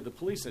talk to the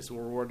police. I said,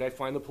 well, where did I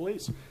find the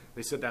police?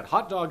 They said, that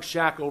hot dog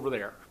shack over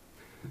there.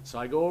 So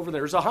I go over,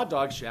 there's a hot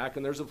dog shack,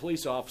 and there's a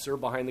police officer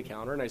behind the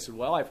counter. And I said,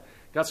 well, I've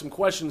got some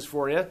questions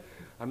for you.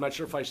 I'm not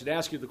sure if I should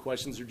ask you the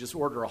questions or just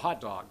order a hot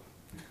dog.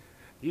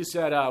 He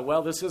said,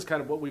 well, this is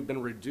kind of what we've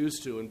been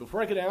reduced to. And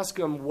before I could ask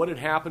him what had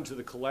happened to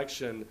the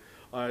collection,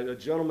 a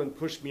gentleman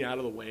pushed me out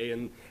of the way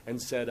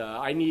and said,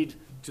 I need,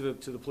 to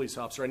the police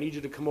officer, I need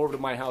you to come over to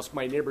my house.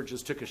 My neighbor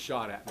just took a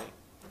shot at me.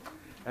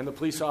 And the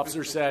police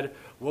officer said,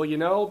 well, you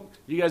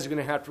guys are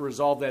going to have to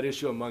resolve that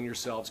issue among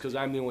yourselves because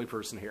I'm the only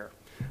person here.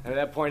 And at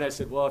that point I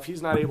said, well, if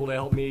he's not able to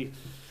help me,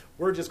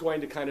 we're just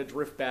going to kind of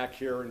drift back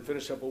here and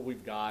finish up what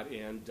we've got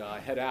and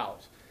head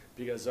out.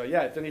 Because,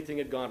 if anything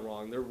had gone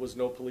wrong, there was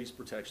no police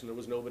protection. There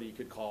was nobody you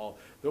could call.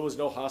 There was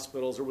no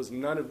hospitals. There was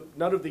none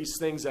of these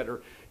things that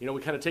are,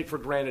 we kind of take for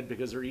granted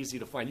because they're easy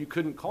to find. You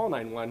couldn't call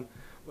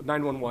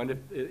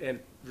 911, and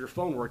if your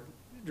phone worked,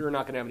 you're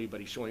not going to have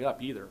anybody showing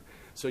up either.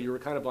 So you were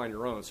kind of on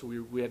your own. So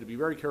we had to be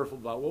very careful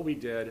about what we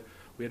did.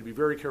 We had to be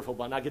very careful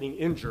about not getting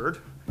injured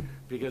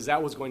because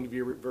that was going to be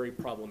very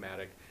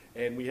problematic.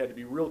 And we had to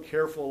be real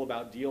careful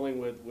about dealing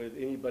with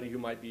anybody who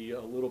might be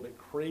a little bit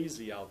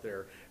crazy out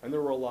there. And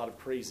there were a lot of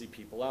crazy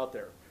people out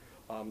there.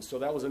 So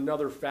that was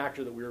another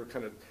factor that we were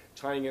kind of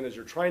tying in as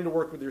you're trying to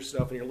work with your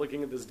stuff and you're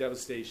looking at this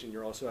devastation.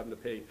 You're also having to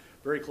pay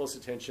very close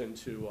attention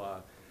to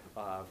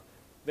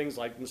things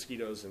like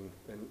mosquitoes and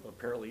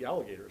apparently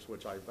alligators,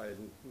 which I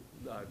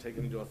hadn't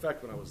taken into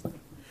effect when I was there.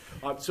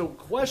 So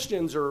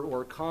questions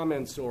or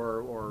comments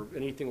or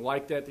anything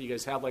like that you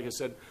guys have, like I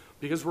said,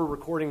 because we're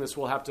recording this,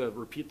 we'll have to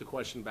repeat the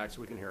question back so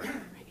we can hear it.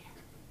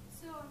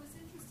 So I was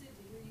interested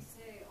to hear you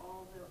say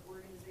all the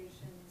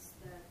organizations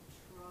that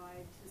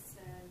tried to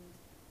send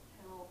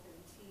help and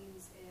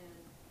teams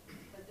in,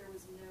 but there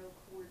was no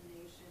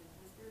coordination.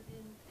 Has there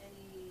been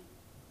any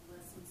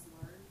lessons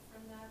learned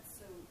from that?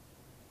 So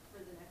for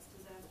the next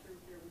disaster,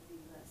 there would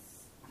be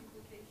less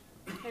duplication?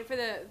 Okay, for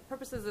the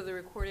purposes of the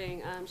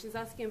recording, she's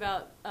asking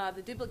about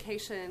the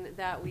duplication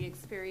that we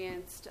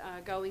experienced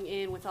going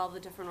in with all the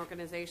different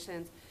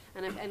organizations,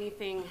 and if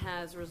anything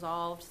has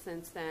resolved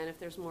since then, if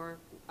there's more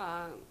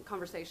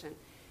conversation.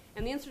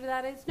 And the answer to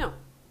that is no.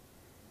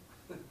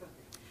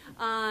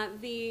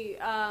 The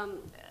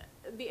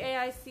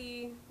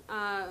AIC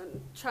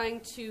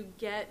trying to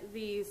get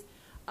these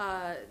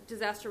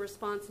disaster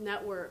response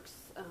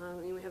networks,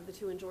 we have the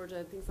two in Georgia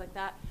and things like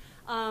that,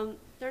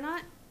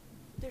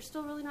 they're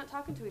still really not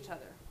talking to each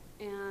other,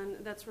 and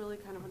that's really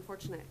kind of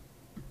unfortunate.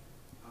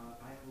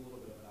 I have a little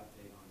bit of an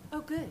update on that.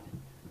 Oh, good.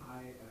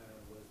 I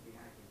was the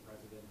acting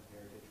president of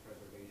Heritage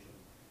Preservation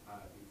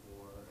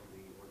before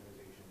the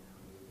organization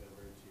now moved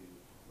over to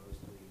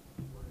mostly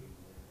working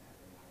with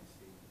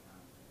AIC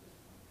at this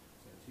point.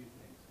 So two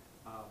things.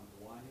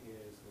 One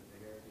is that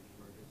the Heritage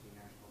Emergency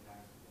National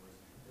Task Force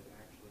has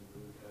actually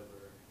moved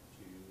over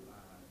to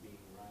being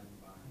run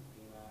by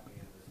FEMA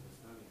and the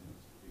Smithsonian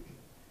Institution.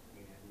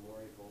 And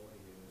Lori Foley,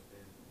 who has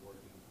been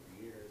working for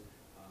years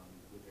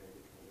with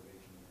Heritage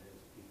Preservation, is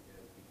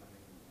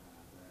becoming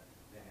the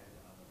head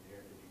of the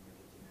Heritage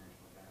Emergency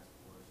National Task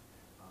Force.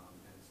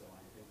 And so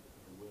I think that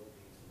there will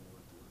be some more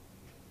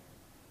coordination there.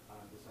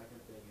 The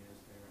second thing is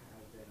there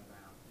have been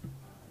about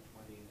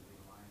 20 of the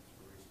Alliance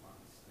for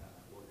Response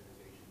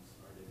organizations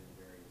started in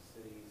various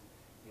cities,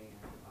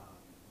 and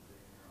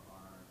there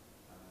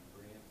are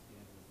grants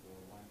in for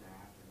one to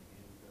happen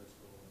in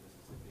coastal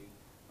Mississippi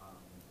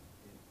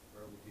in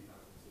early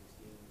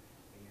 2016,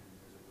 and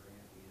there's a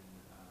grant in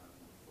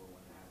for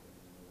one to happen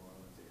in the New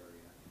Orleans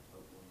area,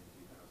 hopefully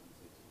in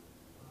 2016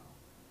 as well.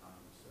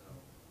 So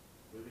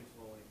moving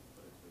slowly,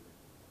 but it's moving.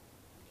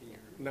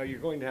 Now you're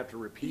going to have to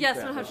repeat Yes,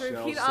 that, I'll have to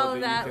Michelle, repeat so all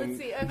of that that. you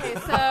Let's can- see. Okay,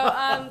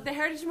 so the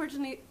Heritage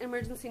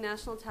Emergency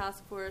National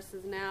Task Force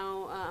is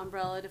now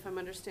umbrellaed, if I'm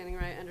understanding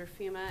right, under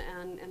FEMA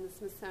and the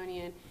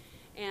Smithsonian.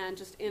 And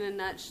just in a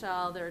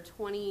nutshell, there are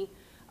 20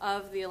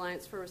 of the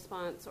Alliance for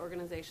Response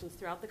organizations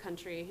throughout the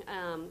country,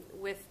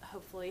 with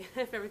hopefully,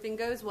 if everything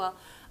goes well,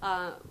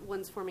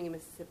 ones forming in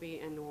Mississippi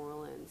and New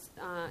Orleans.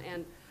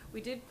 And we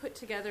did put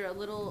together a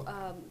little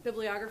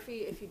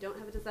bibliography if you don't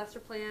have a disaster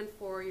plan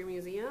for your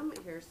museum.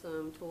 Here's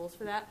some tools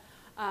for that.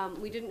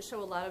 We didn't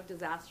show a lot of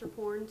disaster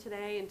porn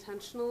today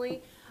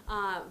intentionally,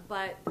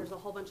 but there's a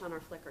whole bunch on our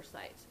Flickr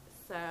site.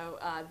 So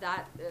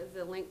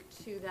the link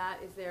to that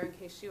is there in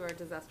case you are a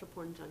disaster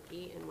porn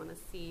junkie and want to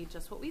see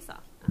just what we saw.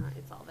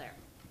 It's all there.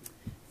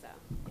 So,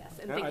 yes,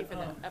 and thank you for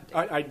the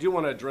update. I do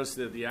want to address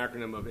the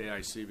acronym of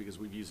AIC because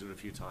we've used it a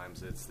few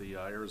times. It's the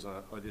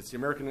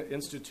American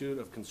Institute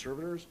of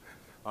Conservators.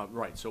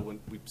 Right, so when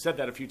we said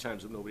that a few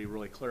times, but nobody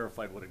really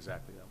clarified what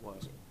exactly that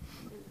was.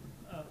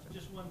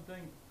 Just one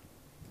thing,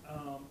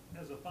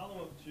 as a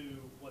follow-up to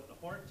what the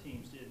Hart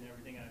teams did and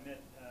everything, I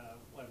met,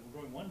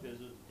 we're going one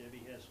visit with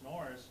Debbie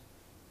Hess-Norris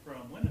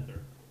from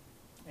Winterthur,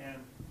 and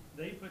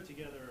they put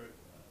together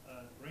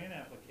a grant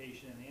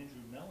application, and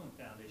Andrew Mellon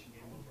Foundation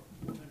gave them over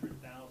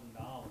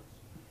 $400,000.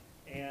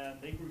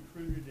 And they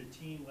recruited a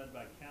team led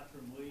by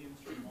Catherine Williams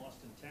from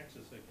Austin,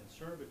 Texas, a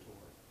conservator.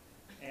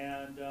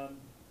 And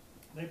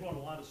they brought a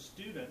lot of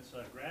students,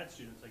 grad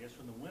students, I guess,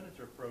 from the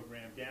Winterthur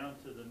program down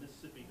to the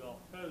Mississippi Gulf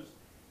Coast.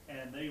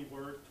 And they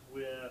worked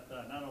with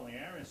not only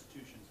our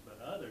institutions, but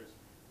others.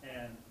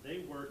 And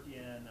they worked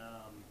in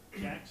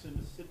Jackson,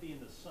 Mississippi in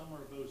the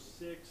summer of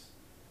 '06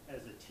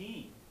 as a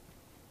team,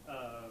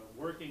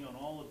 working on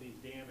all of these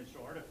damaged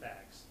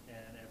artifacts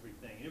and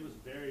everything. It was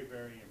very,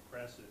 very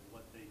impressive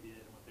what they did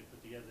and what they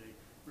put together. They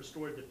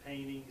restored the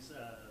paintings,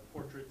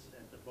 portraits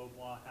at the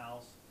Beaubois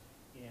House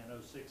in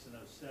 '06 and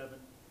 '07.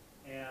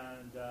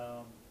 And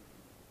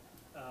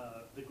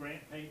the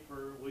grant paid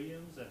for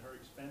Williams and her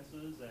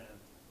expenses and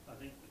I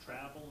think the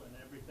travel and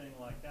everything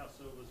like that.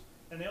 So it was,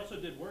 and they also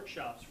did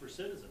workshops for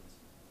citizens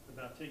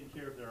about taking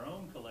care of their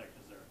own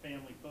collections, their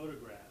family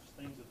photographs,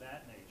 things of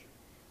that nature.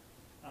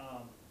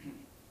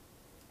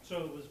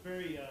 So it was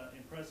very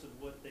impressive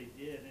what they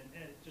did,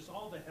 and just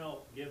all the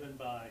help given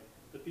by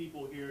the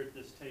people here at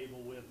this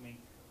table with me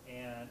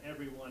and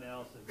everyone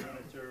else at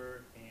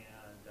Winterthur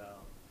and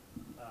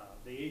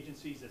the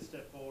agencies that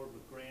step forward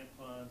with grant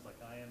funds like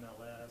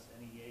IMLS,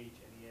 NEH,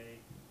 NEA.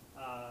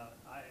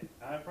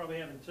 I probably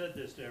haven't said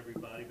this to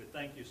everybody, but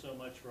thank you so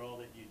much for all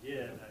that you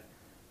did.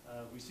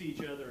 We see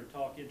each other and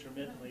talk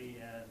intermittently,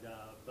 and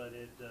but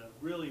it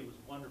really was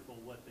wonderful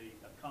what they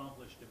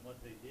accomplished and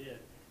what they did.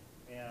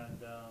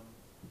 And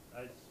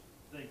I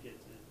think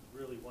it's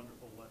really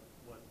wonderful what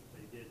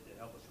they did to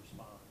help us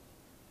respond.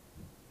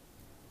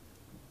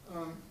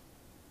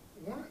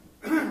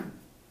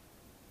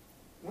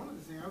 One of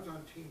the things, I was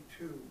on Team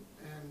 2,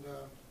 and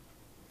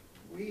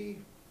we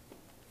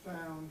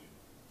found,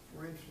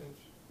 for instance,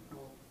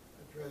 I'll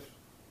address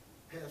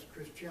past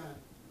Christian,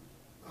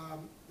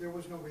 there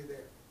was nobody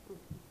there.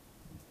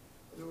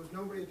 There was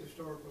nobody at the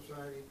Historical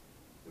Society.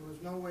 There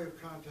was no way of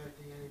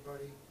contacting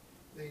anybody.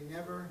 They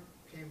never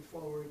came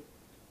forward.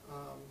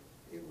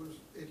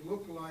 It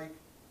looked like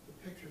the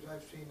pictures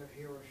I've seen of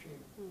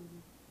Hiroshima.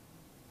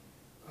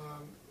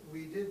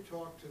 We did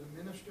talk to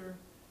the minister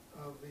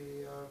of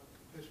the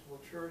Episcopal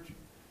Church,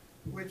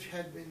 which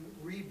had been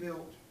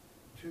rebuilt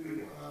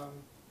to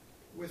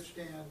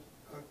withstand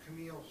a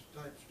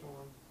Camille-type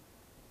storm.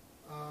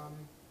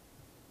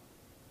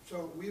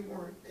 So we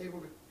weren't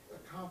able to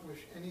accomplish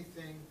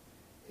anything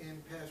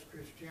in Pass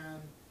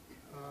Christian,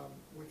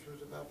 which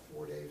was about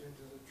 4 days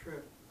into the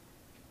trip.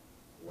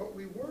 What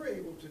we were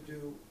able to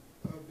do,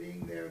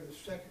 being there the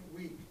second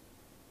week,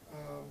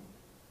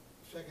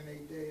 second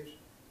 8 days,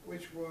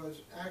 which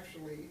was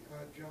actually,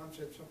 John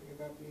said something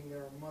about being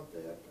there a month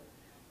after,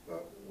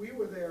 but we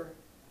were there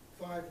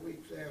 5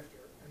 weeks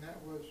after, and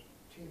that was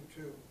Team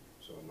 2,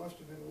 so it must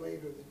have been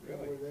later that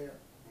we were there.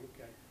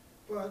 Okay.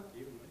 But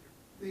Even later.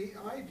 the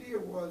idea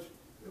was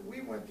that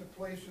we went to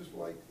places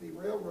like the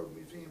Railroad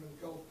Museum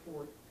in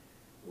Gulfport,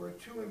 where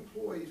 2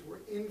 employees were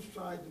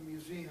inside the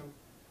museum,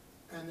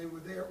 and they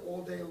were there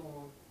all day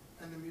long,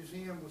 and the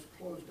museum was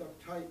closed up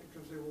tight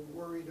because they were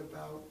worried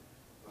about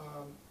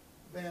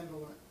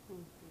vandalism.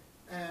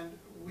 And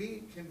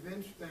we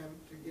convinced them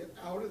to get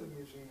out of the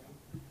museum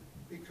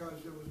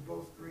because there was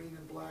both green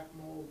and black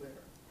mold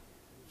there.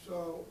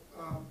 So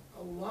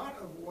a lot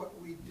of what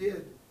we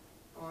did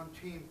on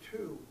Team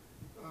 2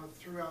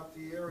 throughout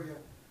the area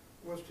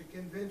was to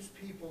convince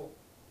people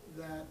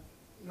that,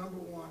 number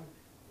one,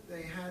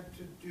 they had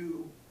to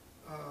do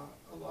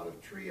a lot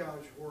of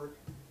triage work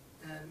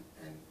and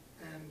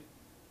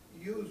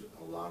use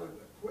a lot of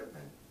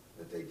equipment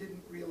that they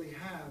didn't really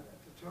have at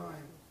the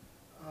time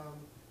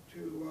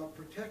to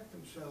protect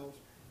themselves,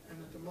 and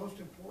that the most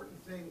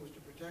important thing was to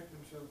protect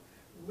themselves.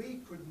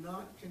 We could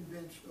not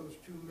convince those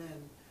 2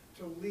 men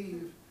to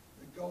leave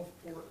the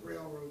Gulfport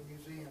Railroad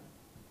Museum.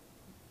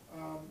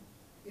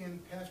 In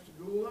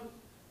Pascagoula,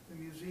 the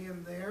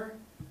museum there,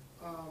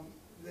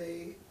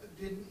 they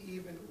didn't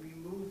even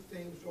remove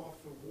things off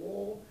the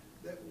wall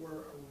that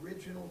were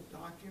original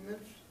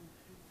documents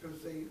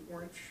because they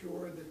weren't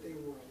sure that they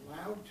were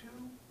allowed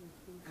to,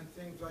 and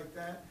things like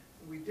that.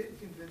 And we did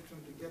convince them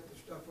to get the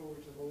stuff over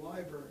to the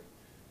library,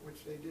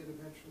 which they did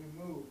eventually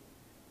move.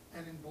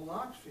 And in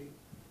Biloxi,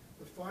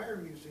 the Fire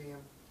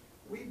Museum,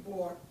 we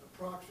bought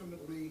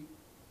approximately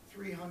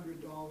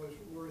 $300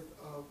 worth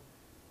of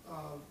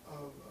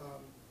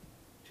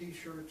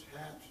T-shirts,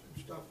 hats,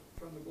 and stuff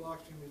from the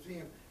Biloxi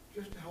Museum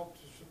just to help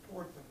to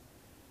support them.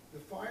 The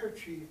fire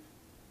chief,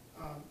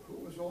 who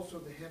was also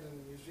the head of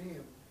the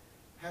museum,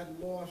 had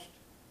lost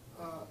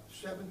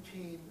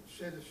 17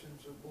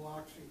 citizens of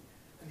Biloxi,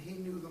 and he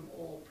knew them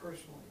all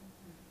personally.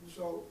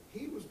 So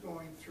he was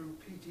going through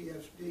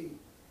PTSD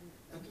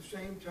at the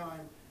same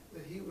time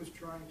that he was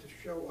trying to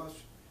show us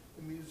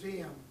the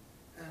museum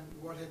and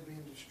what had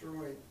been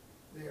destroyed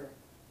there.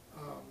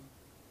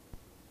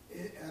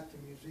 at the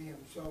museum.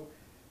 So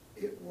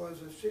it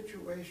was a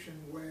situation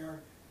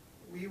where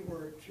we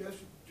were just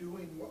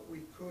doing what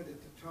we could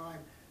at the time.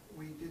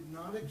 We did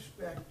not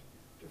expect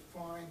to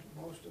find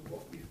most of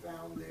what we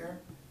found there.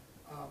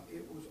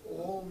 It was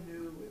all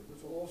new, it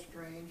was all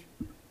strange.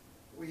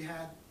 We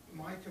had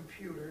my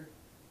computer,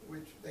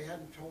 which they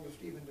hadn't told us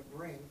even to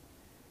bring,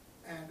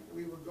 and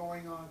we were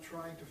going on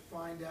trying to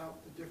find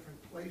out the different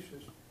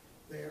places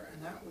there,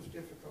 and that was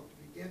difficult to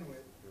begin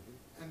with.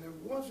 And there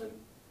wasn't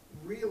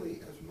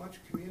really as much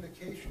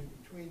communication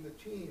between the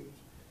teams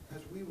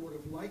as we would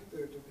have liked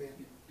there to be.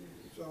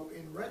 So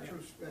in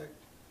retrospect,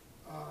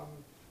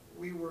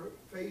 we were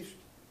faced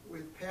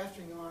with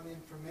passing on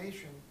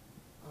information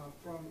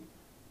from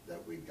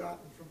that we'd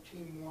gotten from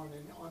Team 1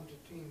 and on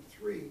to Team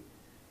 3,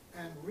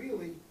 and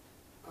really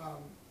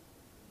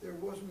there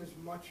wasn't as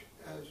much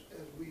as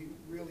we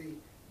really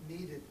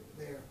needed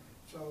there.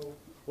 So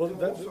well,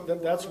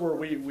 that's where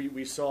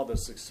we saw the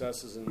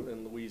successes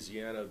in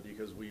Louisiana,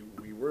 because we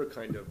were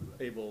kind of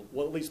able,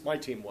 well, at least my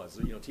team was.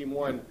 Team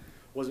 1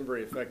 wasn't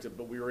very effective,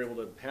 but we were able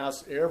to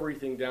pass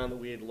everything down that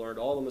we had learned,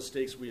 all the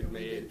mistakes we had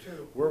made,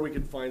 where we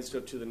could find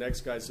stuff to the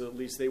next guy, so at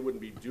least they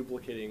wouldn't be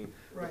duplicating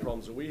the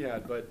problems that we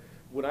had. But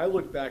when I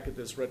look back at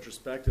this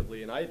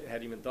retrospectively, and I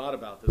hadn't even thought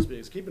about this,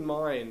 because keep in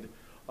mind,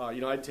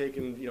 I'd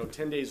taken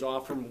 10 days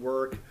off from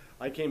work.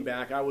 I came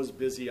back. I was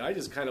busy. I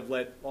just kind of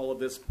let all of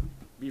this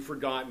be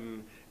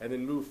forgotten and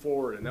then move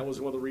forward. And that was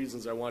one of the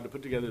reasons I wanted to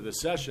put together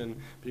this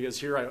session, because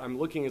here I'm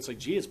looking, it's like,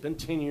 gee, it's been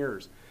 10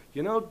 years.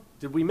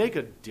 Did we make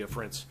a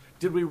difference?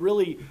 Did we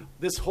really,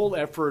 this whole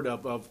effort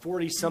of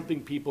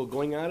 40-something people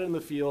going out in the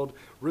field,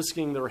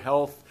 risking their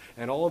health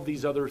and all of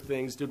these other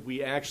things, did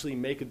we actually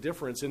make a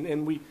difference?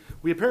 And we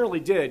apparently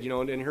did,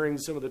 and hearing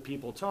some of the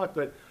people talk,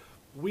 but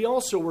we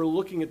also were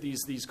looking at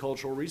these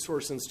cultural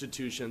resource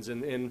institutions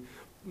and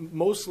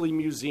mostly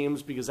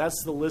museums, because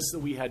that's the list that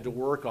we had to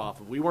work off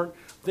of. We weren't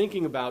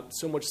thinking about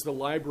so much the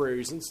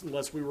libraries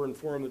unless we were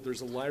informed that there's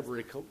a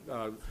library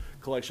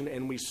collection,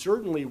 and we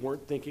certainly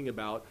weren't thinking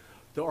about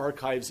the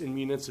archives in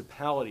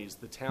municipalities,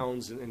 the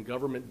towns, and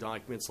government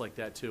documents like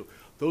that too.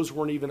 Those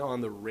weren't even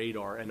on the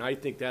radar, and I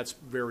think that's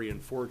very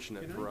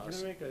unfortunate for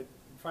us. Can I make a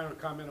final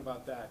comment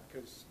about that?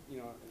 Because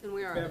and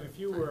we are Bev, if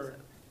you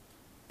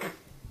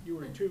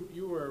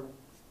were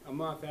a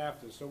month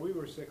after, so we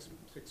were six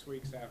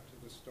weeks after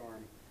the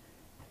storm,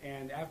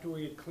 and after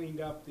we had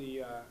cleaned up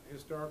the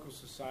Historical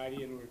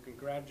Society and we were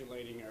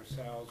congratulating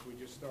ourselves, we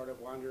just started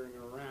wandering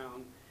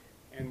around,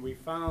 and we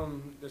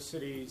found the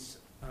city's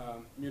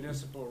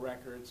municipal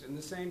records in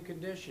the same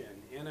condition,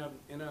 in a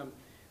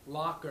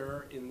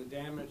locker in the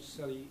damaged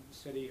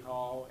city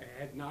hall. It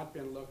had not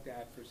been looked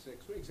at for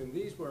 6 weeks, and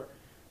these were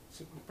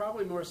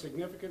probably more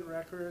significant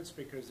records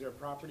because they're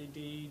property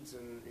deeds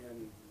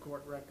and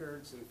court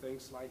records and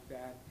things like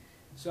that.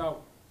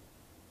 So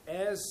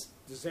as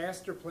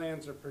disaster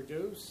plans are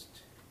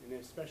produced, and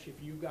especially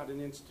if you've got an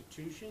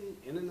institution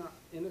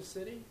in a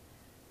city,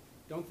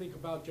 don't think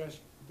about just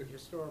the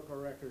historical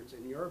records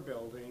in your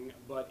building,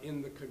 but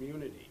in the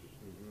community,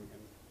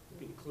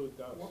 and include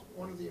those.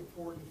 One of the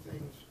important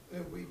things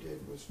that we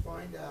did was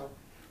find out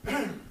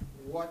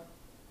what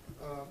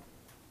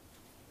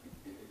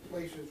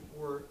places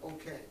were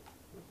okay.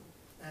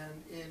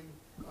 And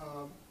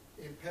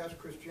in past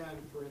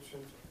Christianity, for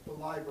instance, the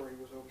library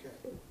was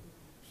okay.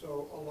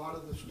 So a lot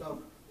of the stuff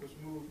was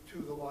moved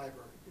to the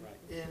library. Right.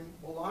 In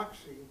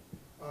Biloxi,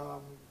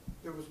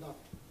 there was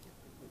nothing.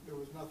 There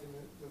was nothing.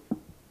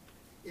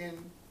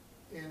 In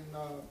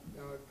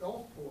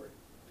Gulfport,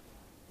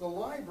 the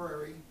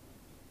library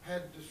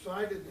had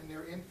decided in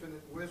their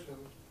infinite wisdom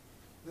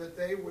that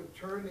they would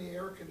turn the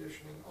air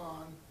conditioning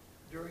on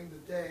during the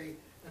day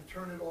and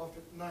turn it off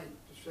at night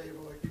to save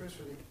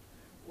electricity.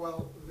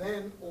 Well,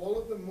 then all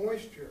of the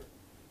moisture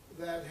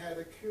that had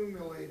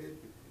accumulated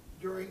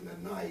during the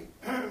night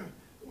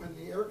when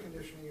the air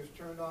conditioning is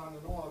turned on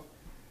and off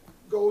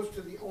goes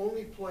to the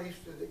only place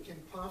that it can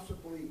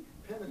possibly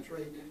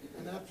penetrate,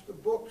 and that's the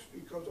books,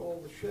 because all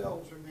the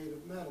shelves are made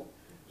of metal.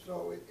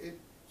 So it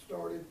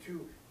started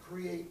to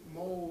create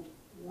mold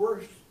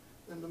worse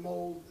than the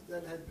mold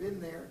that had been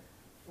there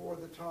for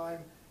the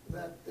time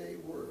that they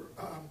were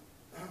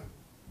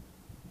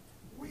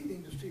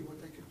waiting to see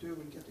what they could do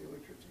and get the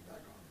electricity back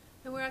on.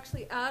 And we're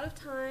actually out of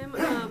time,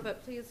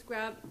 but please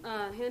grab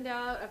a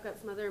handout. I've got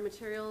some other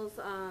materials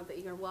that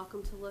you're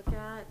welcome to look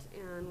at,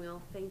 and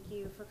we'll thank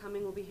you for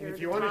coming. We'll be here. And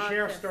if you want to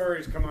share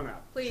stories, come on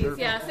up. Please, Sure.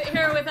 yeah, sit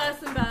here with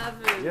us and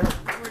Bev, and we're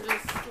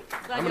just glad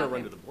I'm going to you're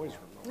run here. to the boys'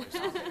 room.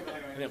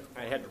 And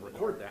I had to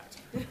record that.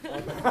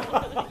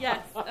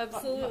 Yes,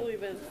 absolutely,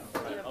 Vince.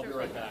 I'll be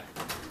right back.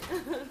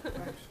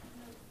 Thanks.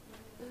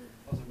 It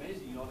was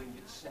amazing you all didn't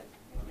get sick.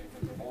 I mean,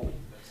 from the mold.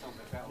 That sounds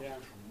like that was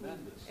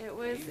tremendous. It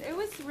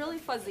was really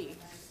fuzzy.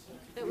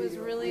 It was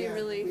really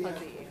We had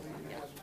fuzzy.